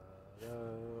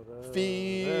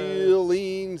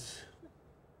 Feelings.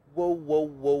 Whoa, whoa,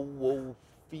 whoa, whoa.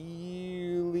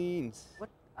 Feelings. What?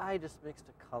 I just mixed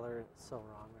a color. It's so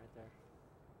wrong right there.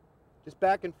 Just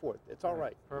back and forth. It's all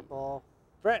right. Purple.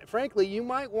 Frankly, you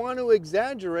might want to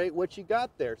exaggerate what you got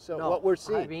there. So no, what we're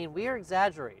seeing. I mean, we are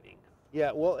exaggerating.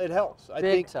 Yeah, well, it helps. I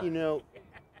Big think, time.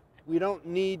 we don't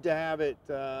need to have it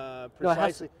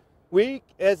precisely. We,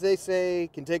 as they say,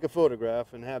 can take a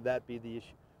photograph and have that be the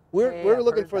issue. We're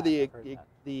looking for the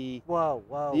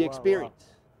experience.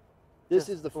 This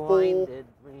is the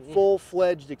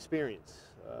full-fledged experience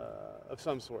of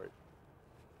some sort.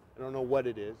 I don't know what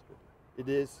it is, but it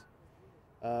is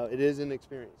an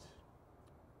experience.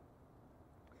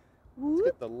 Let's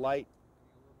get the light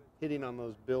hitting on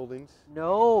those buildings.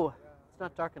 No, it's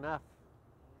not dark enough.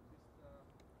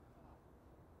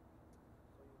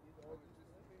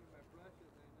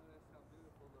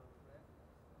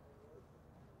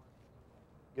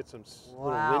 Get some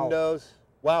little windows.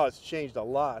 Wow, it's changed a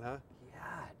lot, huh? Yeah,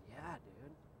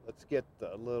 dude. Let's get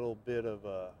a little bit of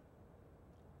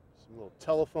some little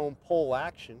telephone pole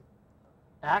action.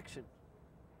 Action.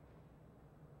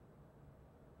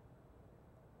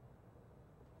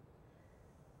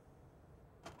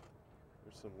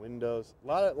 There's some windows. A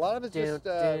lot of it's just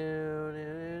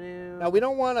Now we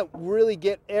don't want to really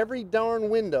get every darn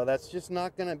window. That's just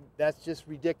not gonna. That's just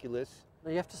ridiculous. No,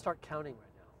 you have to start counting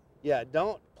right now. Yeah,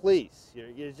 don't please.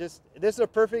 You're just. This is a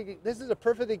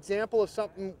perfect example of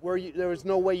something where there was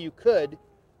no way you could,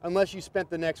 unless you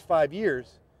spent the next 5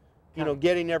 years,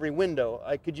 getting every window.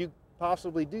 Could you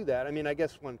possibly do that? I mean, I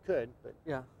guess one could, but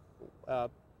Yeah.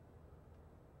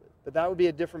 But that would be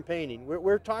a different painting.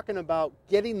 We're talking about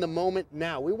getting the moment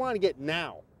now. We want to get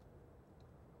now.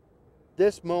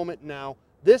 This moment now.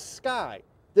 This sky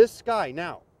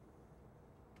now.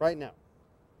 Right now.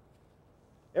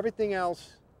 Everything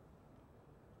else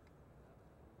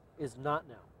Is not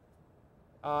now.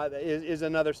 is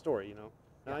another story, Now,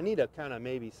 Yeah. I need to kind of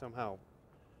maybe somehow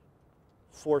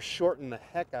foreshorten the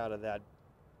heck out of that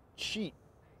cheat.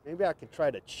 Maybe I could try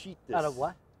to cheat this. Out of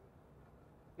what?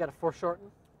 You got to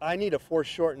foreshorten? I need to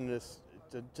foreshorten this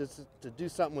to do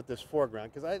something with this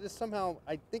foreground, because I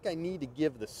think I need to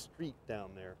give the street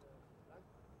down there.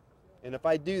 And if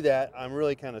I do that, I'm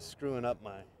really kind of screwing up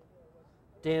my.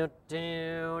 But I'm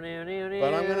going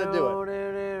to do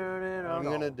it. I'm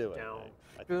going to do it.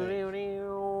 I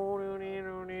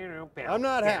think. I'm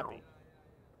not happy.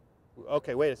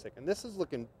 Okay, wait a second. This is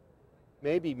looking,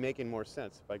 maybe making more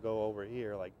sense if I go over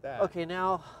here like that. Okay,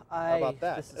 now How about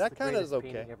that? This is That the kind of is greatest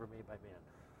okay. painting ever made by man.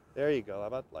 There you go. How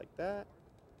about like that?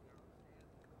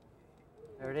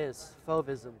 There it is,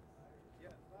 fauvism.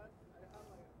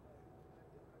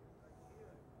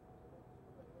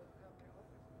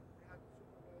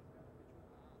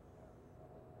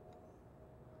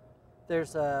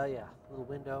 There's a little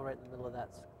window right in the middle of that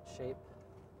shape.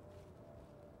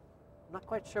 I'm not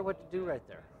quite sure what to do right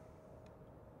there.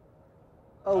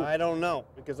 Oh, I don't know,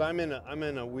 because I'm in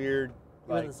a weird.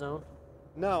 you're in the zone.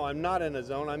 No, I'm not in a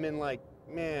zone. I'm in like,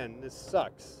 man, this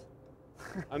sucks.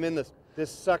 I'm in this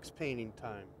sucks painting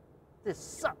time. This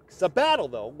sucks. It's a battle,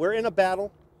 though. We're in a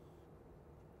battle,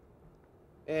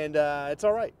 and it's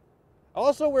all right.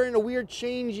 Also, we're in a weird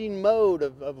changing mode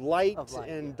of light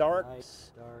and dark.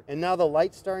 Dark. And now the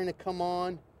light's starting to come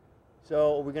on.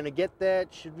 So are we going to get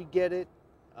that? Should we get it?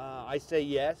 I say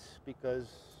yes, because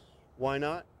why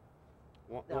not?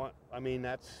 Yeah. I mean,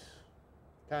 that's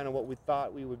kind of what we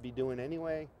thought we would be doing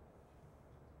anyway.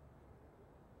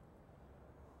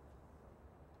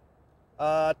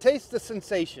 Taste the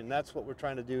sensation. That's what we're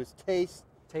trying to do, is taste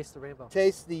Taste the rainbow.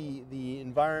 Taste the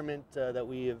environment that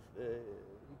we have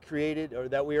created, or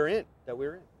that we're in. How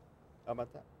about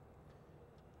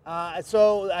that?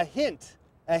 So a hint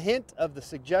of the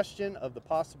suggestion of the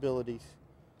possibilities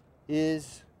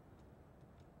is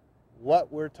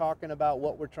what we're talking about,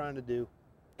 what we're trying to do.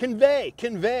 Convey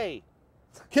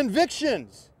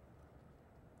convictions.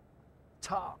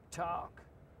 Talk.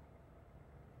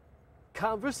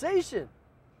 Conversation.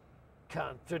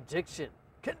 Contradiction.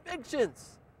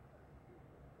 Convictions.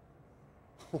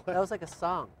 That was like a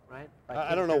song, right?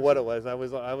 I don't know what it was. I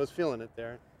was feeling it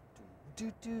there.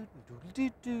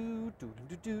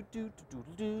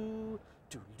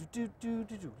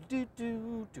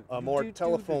 More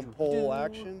telephone pole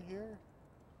action here.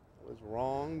 It was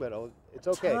wrong, but it's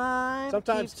okay. Time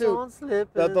Sometimes keeps too, on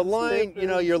slipping, the line, slipping,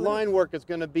 your slipping line work is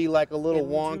going to be like a little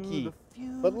into wonky.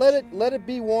 the But let it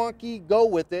be wonky. Go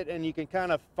with it, and you can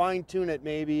kind of fine tune it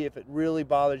maybe if it really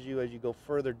bothers you as you go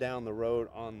further down the road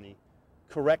on the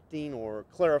correcting or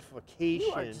clarification.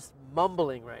 You are just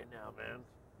mumbling right now, man.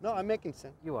 No, I'm making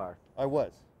sense. You are. I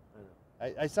was. I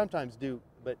know. I sometimes do,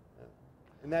 but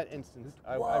in that instance,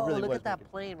 I Whoa, really look was. at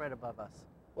that plane right above us.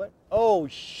 What? Oh,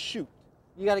 shoot.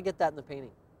 You got to get that in the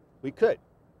painting. We could.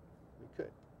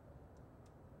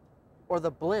 Or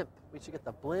the blimp. We should get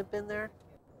the blimp in there.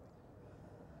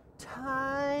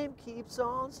 Time keeps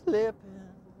on slipping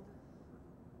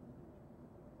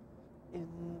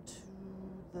into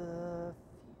the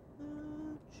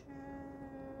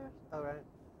future. All right.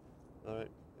 All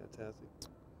right. Fantastic.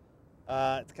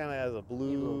 It kind of has a Need a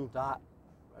blue little dot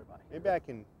right about here. Maybe I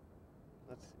can.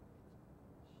 Let's see.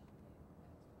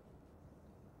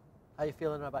 How you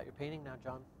feeling about your painting now,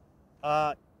 John?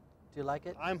 Do you like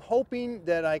it? I'm hoping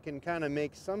that I can kind of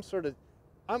make some sort of.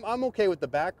 I'm okay with the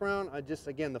background.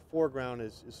 Again, the foreground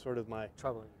is sort of my.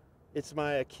 Troubling you. It's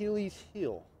my Achilles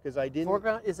heel, because I didn't.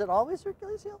 Foreground, is it always your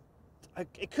Achilles heel?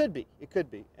 It could be.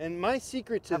 And my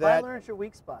secret to Have that. I learned your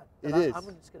weak spot? It is. I'm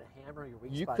just going to hammer your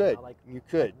weak You spot could. now, like You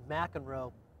could. Like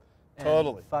McEnroe and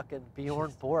Totally. fucking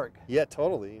Bjorn Borg. Yeah,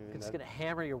 totally. I mean, I'm just going to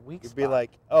hammer your weak you'd spot. be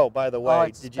like, oh, by the way,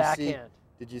 it's did you see? backhand.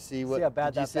 Did you see what? See how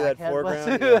bad did you that see that backhand foreground? was?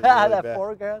 Yeah, it was really that bad.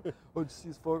 foreground. Oh, did you see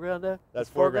his foreground there? That His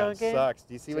foreground game? sucks.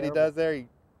 Do you see what he Terrible. does there? He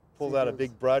pulls See out a those-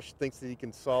 big brush, thinks that he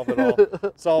can solve it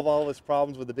all, solve all of his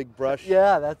problems with a big brush.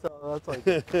 Yeah, that's like.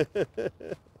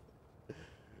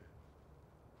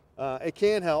 It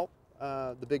can help,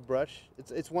 the big brush.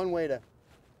 It's one way to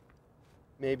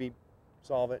maybe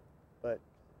solve it, but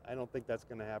I don't think that's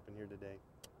going to happen here today.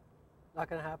 Not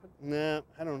going to happen? Nah,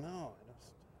 I don't know.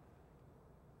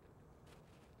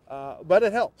 But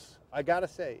it helps. I got to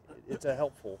say, it's a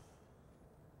helpful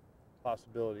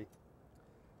possibility.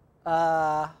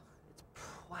 Wow.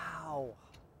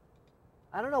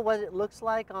 I don't know what it looks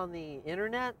like on the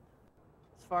internet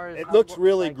as far as... It looks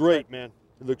really like, great, man.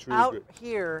 It looks really out great.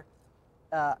 here,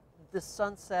 the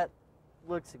sunset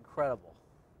looks incredible.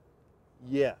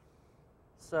 Yeah.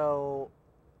 So,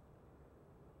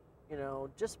 you know,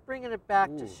 just bringing it back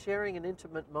to Ooh. sharing an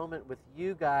intimate moment with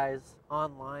you guys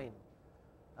online.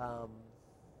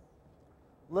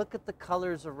 Look at the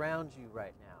colors around you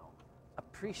right now.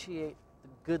 Appreciate the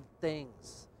good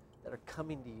things that are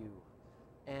coming to you,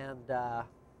 and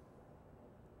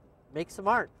make some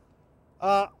art.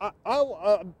 I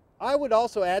would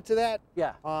also add to that.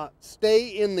 Yeah. Stay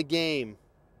in the game.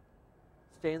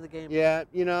 Stay in the game. Yeah,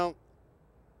 you know,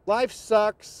 life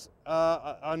sucks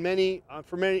for many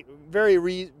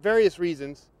various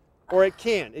reasons, or it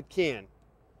can,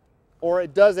 or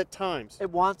it does at times. It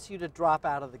wants you to drop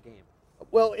out of the game.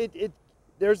 Well, it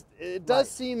does Right.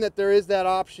 seem that there is that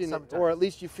option, Sometimes. or at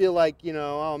least you feel like, you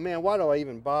know, oh man, why do I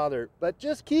even bother? But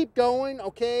just keep going,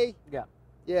 okay? Yeah.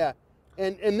 Yeah.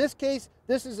 And in this case,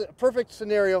 this is a perfect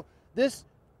scenario. This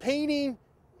painting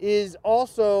is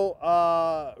also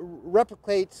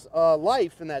replicates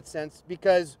life in that sense,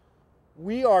 because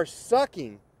we are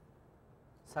sucking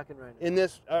Sucking right now. in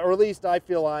this, or at least I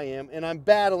feel I am, and I'm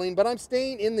battling, but I'm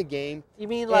staying in the game. You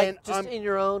mean like and just in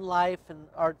your own life and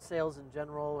art sales in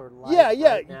general, or life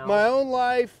Yeah, right now? my own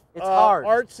life, It's hard.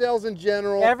 art sales in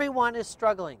general. Everyone is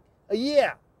struggling.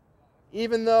 Yeah,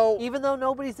 even though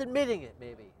nobody's admitting it,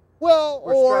 maybe. well,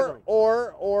 We're struggling.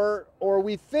 or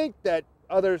we think that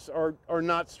others are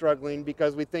not struggling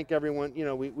because we think everyone, you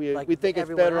know, we think it's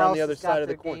everyone better on the else other has got side of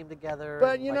the their coin. game together.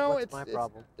 But and, you like, know, what's my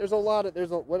problem?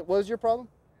 what was your problem?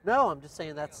 No, I'm just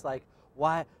saying that's like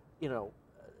why, you know.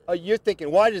 Oh, you're thinking,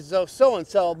 why does so and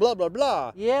so blah blah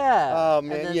blah? Yeah. Oh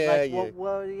man, and then, yeah, like, yeah.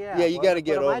 Well, yeah. Yeah, you got to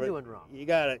get over What am I it. doing wrong?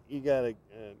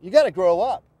 You gotta grow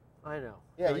up. I know.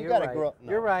 Yeah, No, you you're gotta right. grow up. No.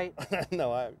 You're right.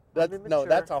 That's immature.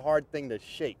 that's a hard thing to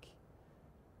shake.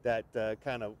 That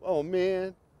kind of, oh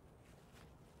man.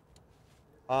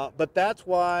 But that's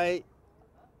why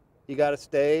you got to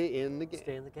stay in the game.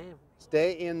 Stay in the game.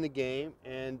 Stay in the game,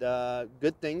 and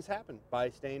good things happen by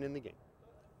staying in the game.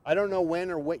 I don't know when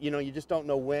or what, you know, you just don't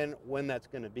know when that's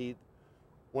going to be.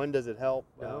 When does it help?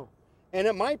 No. And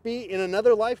it might be in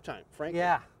another lifetime, frankly.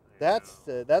 Yeah. That's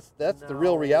the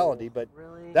real reality, but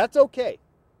Really? that's okay. It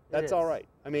That's is. all right.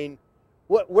 I mean,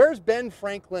 where's Ben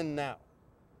Franklin now?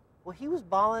 Well, he was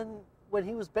balling when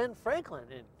he was Ben Franklin,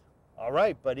 and All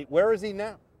right, but where is he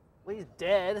now? well, he's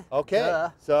dead. Okay, Duh.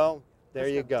 so there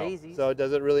Must you have go. daisies. So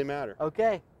does it really matter?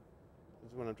 Okay.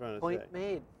 That's what I'm trying to Point say.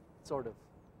 made, sort of.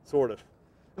 Sort of.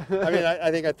 I mean,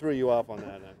 I think I threw you off on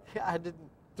that. Yeah, I didn't.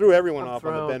 Threw everyone I'm off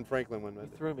on the thrown. Ben Franklin one. You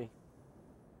threw me.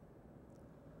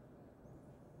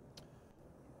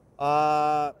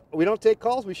 We don't take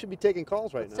calls. We should be taking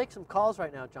calls right Let's now. take some calls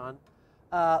right now, John.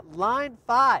 Line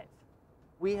 5.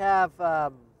 We have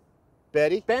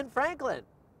Betty. Ben Franklin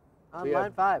on We line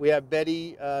have, 5. We have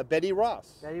Betty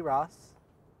Ross. Betty Ross.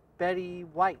 Betty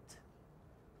White.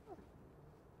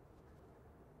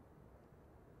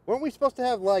 Weren't we supposed to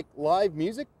have like live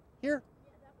music here?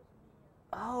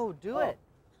 Oh, do Oh. it.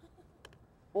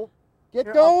 Well, get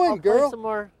Here, going, I'll play girl. some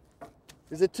more.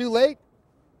 Is it too late?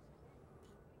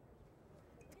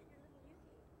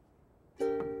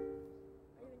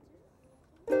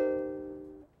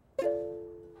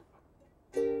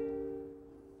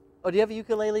 Oh, do you have a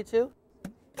ukulele too?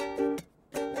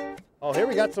 Oh, here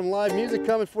we got some live music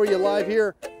coming for you live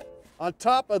here on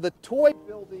top of the toy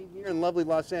building here in lovely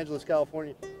Los Angeles,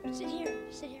 California. Sit here.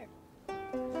 Sit here.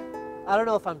 I don't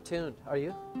know if I'm tuned. Are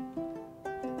you?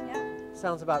 Yeah.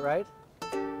 Sounds about right.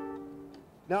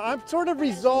 Now I'm sort of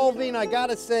resolving, I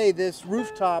gotta say, this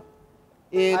rooftop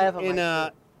in I have a in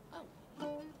mic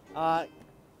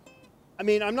I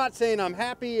mean, I'm not saying I'm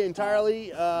happy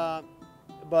entirely,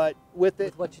 but with it,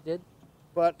 With what you did?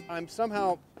 but I'm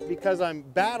somehow, because I'm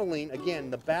battling again.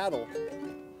 The battle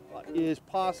is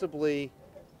possibly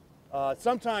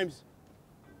sometimes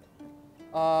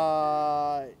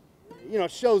you know,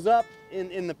 shows up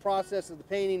in the process of the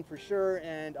painting for sure,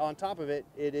 and on top of it,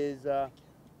 it is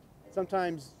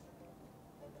sometimes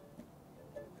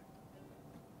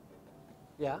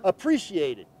Yeah.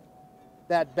 appreciated,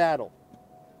 that battle,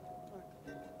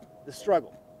 the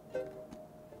struggle.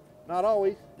 Not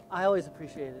always. I always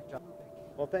appreciate it, John.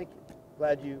 Well, thank you.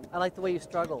 glad you. I like the way you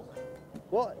struggle.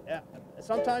 Well,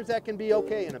 sometimes that can be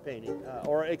okay in a painting,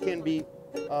 or it can be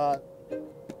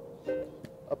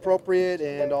appropriate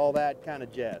and all that kind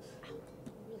of jazz.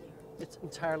 It's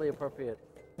entirely appropriate.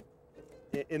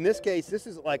 In this case, this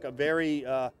is like a very,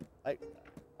 I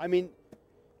mean,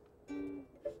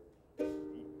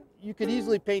 you could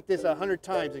easily paint this 100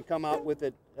 times and come out with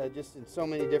it just in so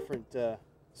many different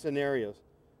scenarios.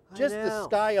 Just the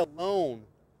sky alone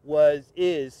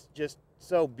is just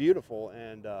so beautiful,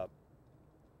 and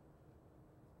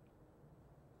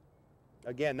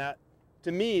again, that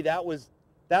to me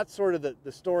that's sort of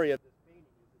the story of this painting.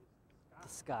 The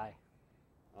sky.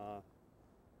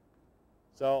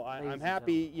 So I'm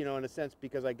happy, you know, in a sense,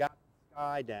 because I got the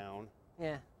sky down.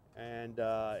 Yeah. And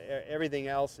everything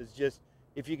else is just,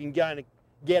 if you can kind of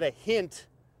get a hint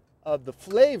of the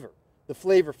flavor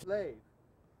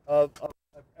of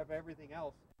everything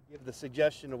else, give the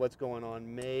suggestion of what's going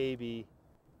on. Maybe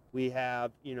we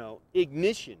have, you know,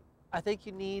 ignition. I think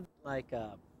you need like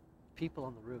people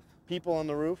on the roof. People on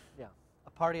the roof? Yeah. A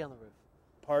party on the roof.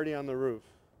 Party on the roof.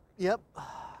 Yep.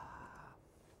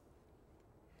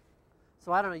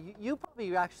 So I don't know. You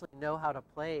probably actually know how to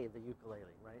play the ukulele,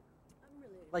 right? I'm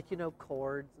really. Like you know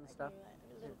chords and stuff.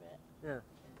 A little bit. Yeah.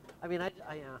 I mean, I'm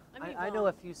I know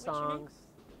a few What's your name? songs.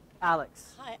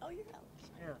 Alex. Hi. Oh, you're Alex.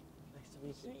 Yeah. Nice to meet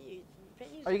Nice to you. meet you.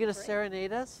 Are you gonna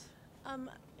serenade us?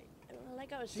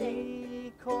 Like I was saying.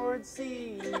 G chord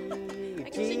C. I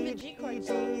can sing the G chord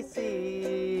song. G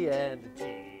C and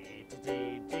G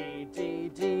G G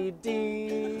G G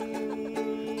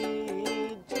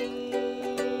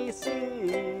C.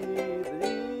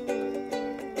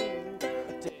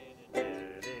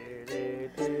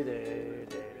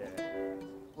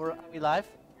 Are we live?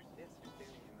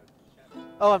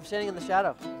 Oh, I'm standing in the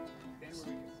shadow.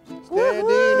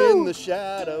 Standing in the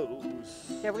shadows.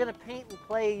 Yeah, we're gonna paint and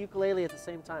play ukulele at the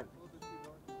same time.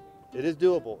 It is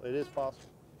doable. It is possible.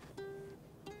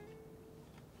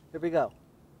 Here we go.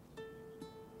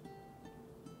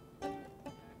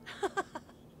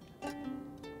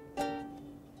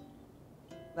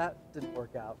 That didn't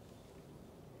work out.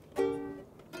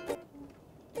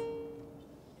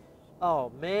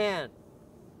 Oh man,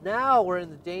 now we're in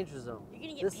the danger zone. You're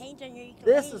gonna get This- paint on your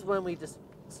ukulele. This is when we just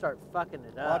start fucking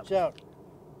it up. Watch out.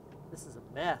 This is a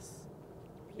mess.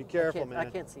 Be careful, I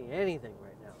man. can't see anything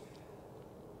right now.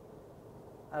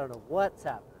 I don't know what's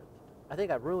happening. I think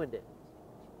I ruined it.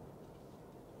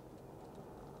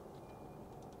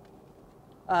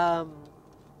 I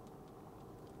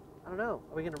don't know.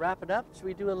 Are we going to wrap it up? Should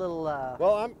we do a little...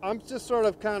 Well, I'm just sort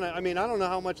of kind of, I mean, I don't know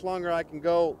how much longer I can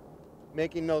go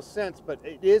making no sense, but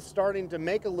it is starting to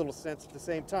make a little sense at the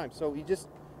same time. So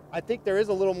I think there is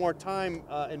a little more time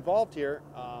involved here.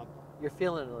 You're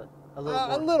feeling a little A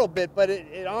more. little bit, but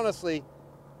it honestly,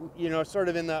 you know, sort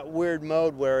of in that weird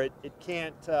mode where it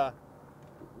can't,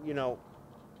 you know,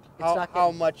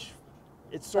 how much,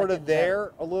 it's sort not of getting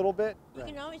there a little bit. You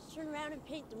can always turn around and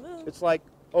paint the moon. It's like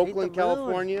Oakland, the moon.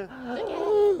 California.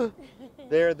 Look at it.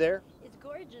 There. It's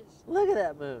gorgeous. Look at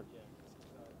that moon.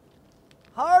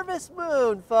 Harvest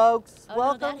moon, folks. Oh, no,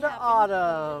 Welcome that to happened.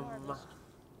 autumn. Harvest.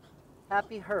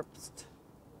 Happy Herbst.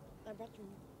 I brought you.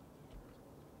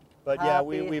 But yeah,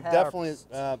 Happy we've definitely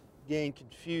harvest. getting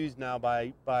confused now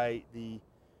by the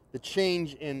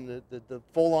change in the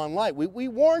full-on light. We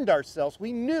warned ourselves.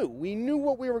 We knew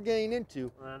what we were getting into.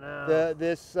 I know.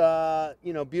 This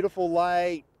you know, beautiful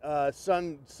light,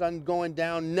 sun going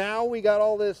down. Now we got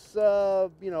all this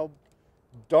you know,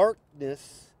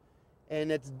 darkness, and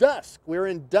it's dusk. We're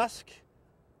in dusk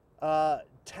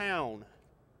town.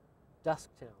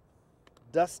 Dusktown.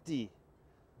 Dusty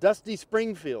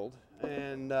Springfield,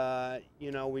 and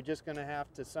you know, we're just gonna have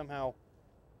to somehow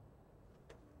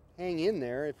hang in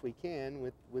there if we can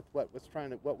with what we're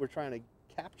trying to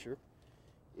capture.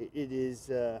 It is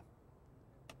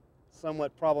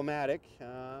somewhat problematic,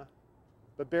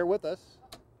 but bear with us.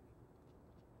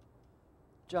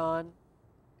 John,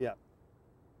 Yeah.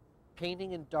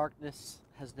 painting in darkness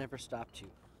has never stopped you.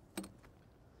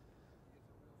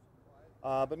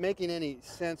 But making any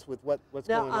sense with what's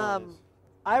Now, going on is,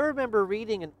 I remember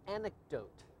reading an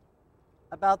anecdote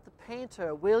about the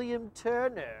painter William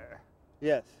Turner,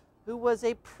 yes. who was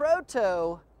a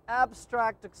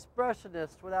proto-abstract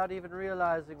expressionist without even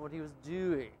realizing what he was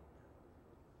doing.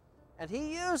 And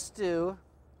he used to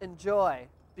enjoy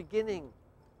beginning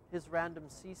his random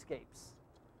seascapes.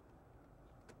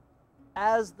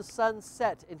 As the sun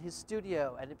set in his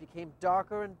studio and it became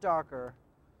darker and darker,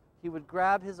 he would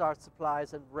grab his art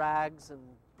supplies and rags and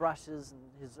brushes and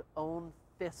his own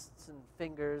fists and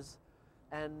fingers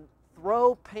and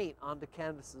throw paint onto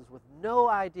canvases with no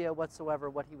idea whatsoever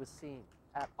what he was seeing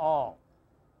at all.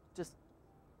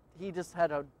 He just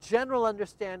had a general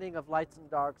understanding of lights and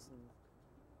darks,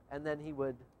 and then he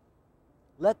would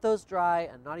let those dry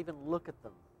and not even look at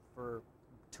them for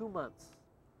 2 months.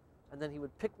 And then he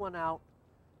would pick one out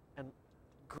and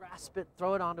grasp it,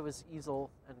 throw it onto his easel,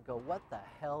 and go, what the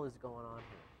hell is going on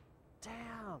here?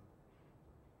 Damn.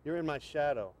 You're in my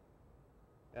shadow.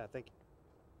 Yeah, thank you.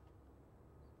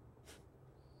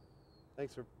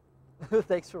 Thanks for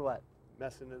Thanks for what?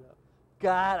 messing it up.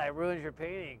 God, I ruined your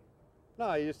painting.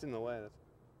 No, you're just in the way. That's...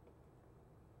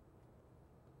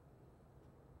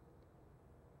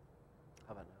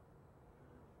 How about now?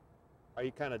 Are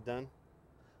you kind of done?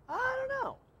 I don't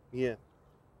know. Yeah.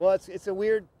 Well, it's a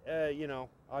weird, you know,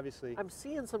 obviously. I'm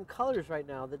seeing some colors right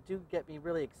now that do get me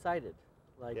really excited,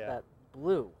 like Yeah. that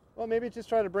blue. Well, maybe just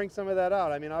try to bring some of that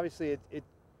out. I mean, obviously,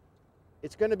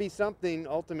 it's going to be something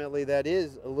ultimately that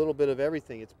is a little bit of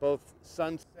everything. It's both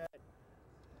sunset,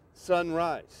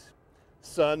 sunrise,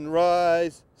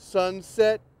 sunrise,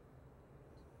 sunset,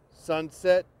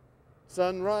 sunset,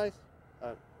 sunrise.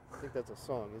 I think that's a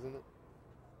song, isn't it?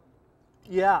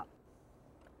 Yeah.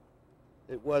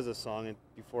 It was a song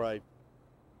before I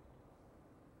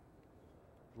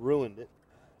ruined it.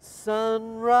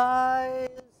 Sunrise,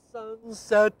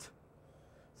 sunset,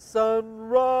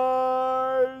 sunrise,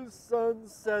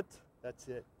 sunset. That's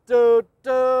it. Do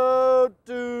do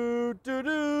do do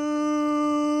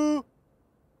do.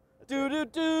 Do do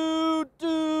do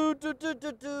do do do do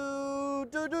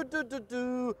do do do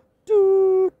do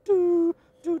do do do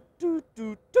do do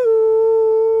do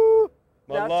do.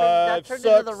 My That life turned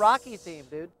sucks. into the Rocky theme,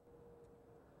 dude.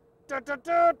 Do do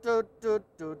do do do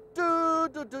do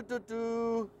do do do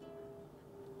do.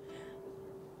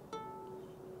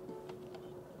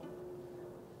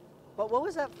 But what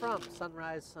was that from?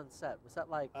 Sunrise, sunset. Was that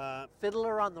like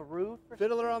Fiddler on the Roof? Or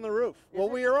Fiddler on the Roof. Well,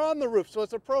 it? we are on the roof, so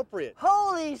it's appropriate.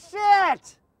 Holy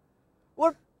shit!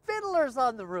 We're fiddlers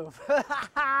on the roof.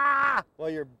 Well,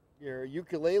 your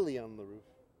ukulele on the roof.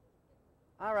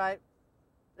 All right.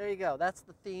 There you go. That's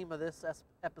the theme of this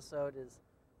episode is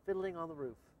fiddling on the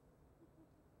roof.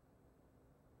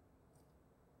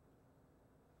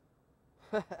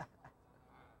 What's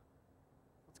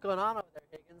going on over there,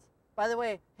 Higgins? By the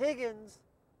way, Higgins,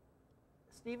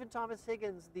 Stephen Thomas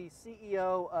Higgins, the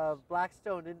CEO of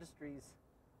Blackstone Industries,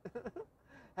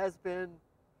 has been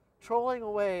trolling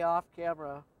away off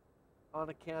camera on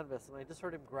a canvas, and I just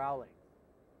heard him growling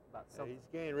about Yeah, something. he's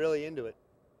getting really into it.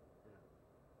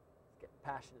 He's getting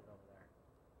passionate over there.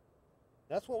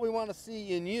 That's what we want to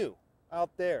see in you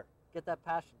out there. Get that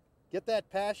passion. Get that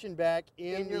passion back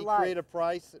in your the life. creative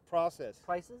process.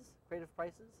 Prices? Creative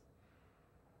prices?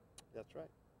 That's right.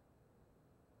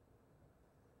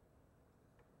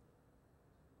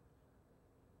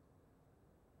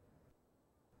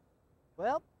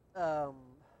 Well,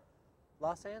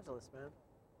 Los Angeles, man.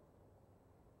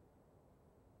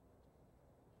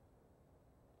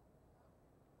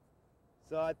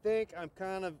 So I think I'm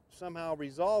kind of somehow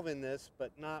resolving this,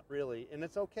 but not really, and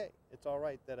it's okay. It's all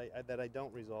right that I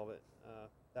don't resolve it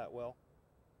that well.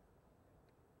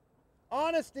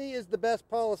 Honesty is the best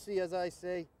policy, as I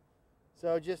say.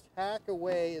 So just hack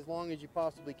away as long as you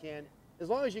possibly can, as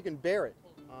long as you can bear it.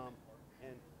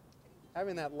 And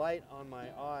having that light on my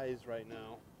eyes right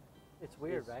now, It's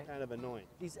weird, is right? kind of annoying.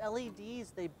 These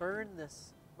LEDs, they burn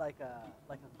this like a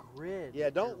grid. Yeah,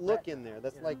 in your don't look retina, in there.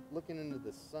 That's you know? like looking into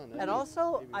the sun. And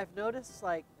also, maybe- I've noticed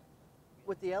like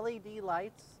with the LED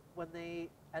lights, when they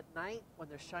at night when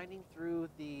they're shining through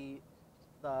the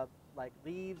like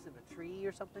leaves in a tree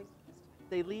or something,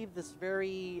 they leave this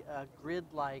very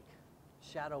grid-like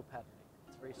shadow patterning.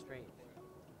 It's very strange.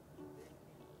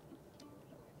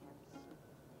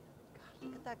 God,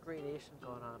 look at that gradation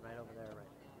going on right over there, right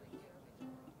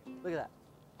now. Look at that.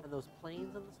 And those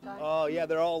planes in the sky. Oh yeah,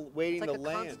 they're all it's waiting like to a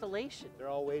land. constellation. They're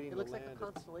all waiting It to looks land. like a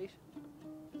constellation.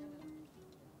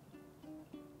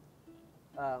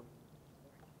 God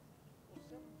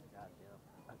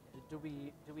damn. Do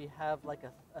we have like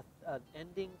an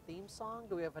ending theme song?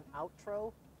 Do we have an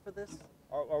outro for this?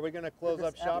 Are we going to for close this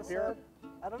up shop here? episode?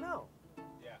 I don't know.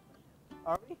 Yeah.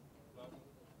 Are we? Well,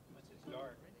 once it's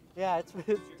dark. Yeah, it's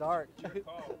dark. It's your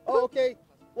call. Oh, okay.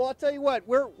 Well, I'll tell you what.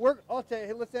 I'll tell you.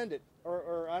 Hey, let's end it.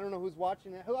 Or I don't know who's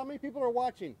watching it. How many people are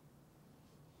watching?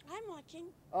 I'm watching.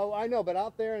 Oh, I know, but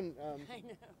out there in I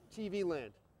know. TV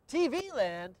land, TV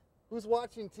Land. who's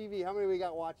watching TV? How many we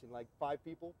got watching? Like 5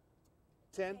 people?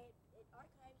 10? It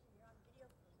archives and you're on video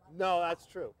for a lot. No, that's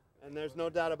true, and there's no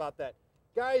doubt about that.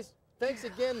 Guys, thanks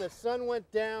again. The sun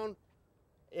went down,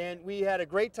 and we had a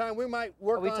great time. We might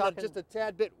work Are we on it talking- just a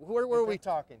tad bit. Where are we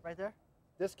talking? Right there?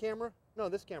 This camera? No,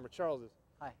 this camera, Charles's.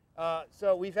 Hi.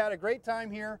 So we've had a great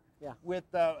time here Yeah. with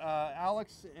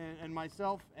Alex and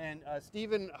myself, and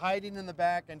Stephen hiding in the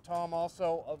back, and Tom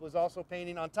also was also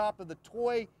painting on top of the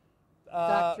toy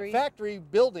factory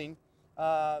building.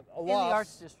 In the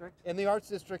Arts District. In the Arts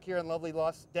District here in lovely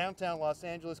downtown Los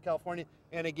Angeles, California.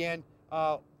 And again,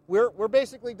 we're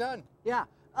basically done. Yeah.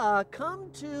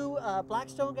 Come to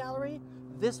Blackstone Gallery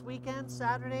this weekend,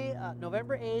 Saturday,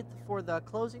 November 8th, for the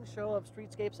closing show of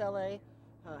Streetscapes LA,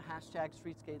 hashtag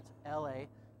Streetscapes LA,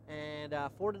 and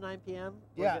 4 to 9 p.m.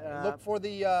 Yeah, look for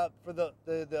the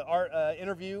art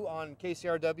interview on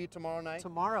KCRW tomorrow night.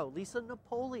 Tomorrow, Lisa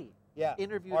Napoli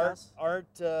interviewed Art,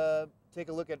 us. Take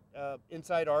a look at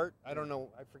Inside Art. I don't know.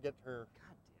 I forget her.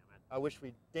 God damn it. I wish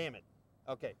we. Damn it.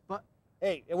 Okay. But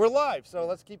hey, we're live, so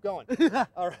let's keep going.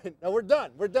 All right. No, we're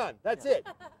done. We're done. That's it.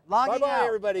 Logging Bye-bye, out.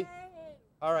 everybody.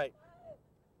 All right.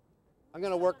 I'm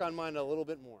going to work on mine a little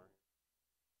bit more.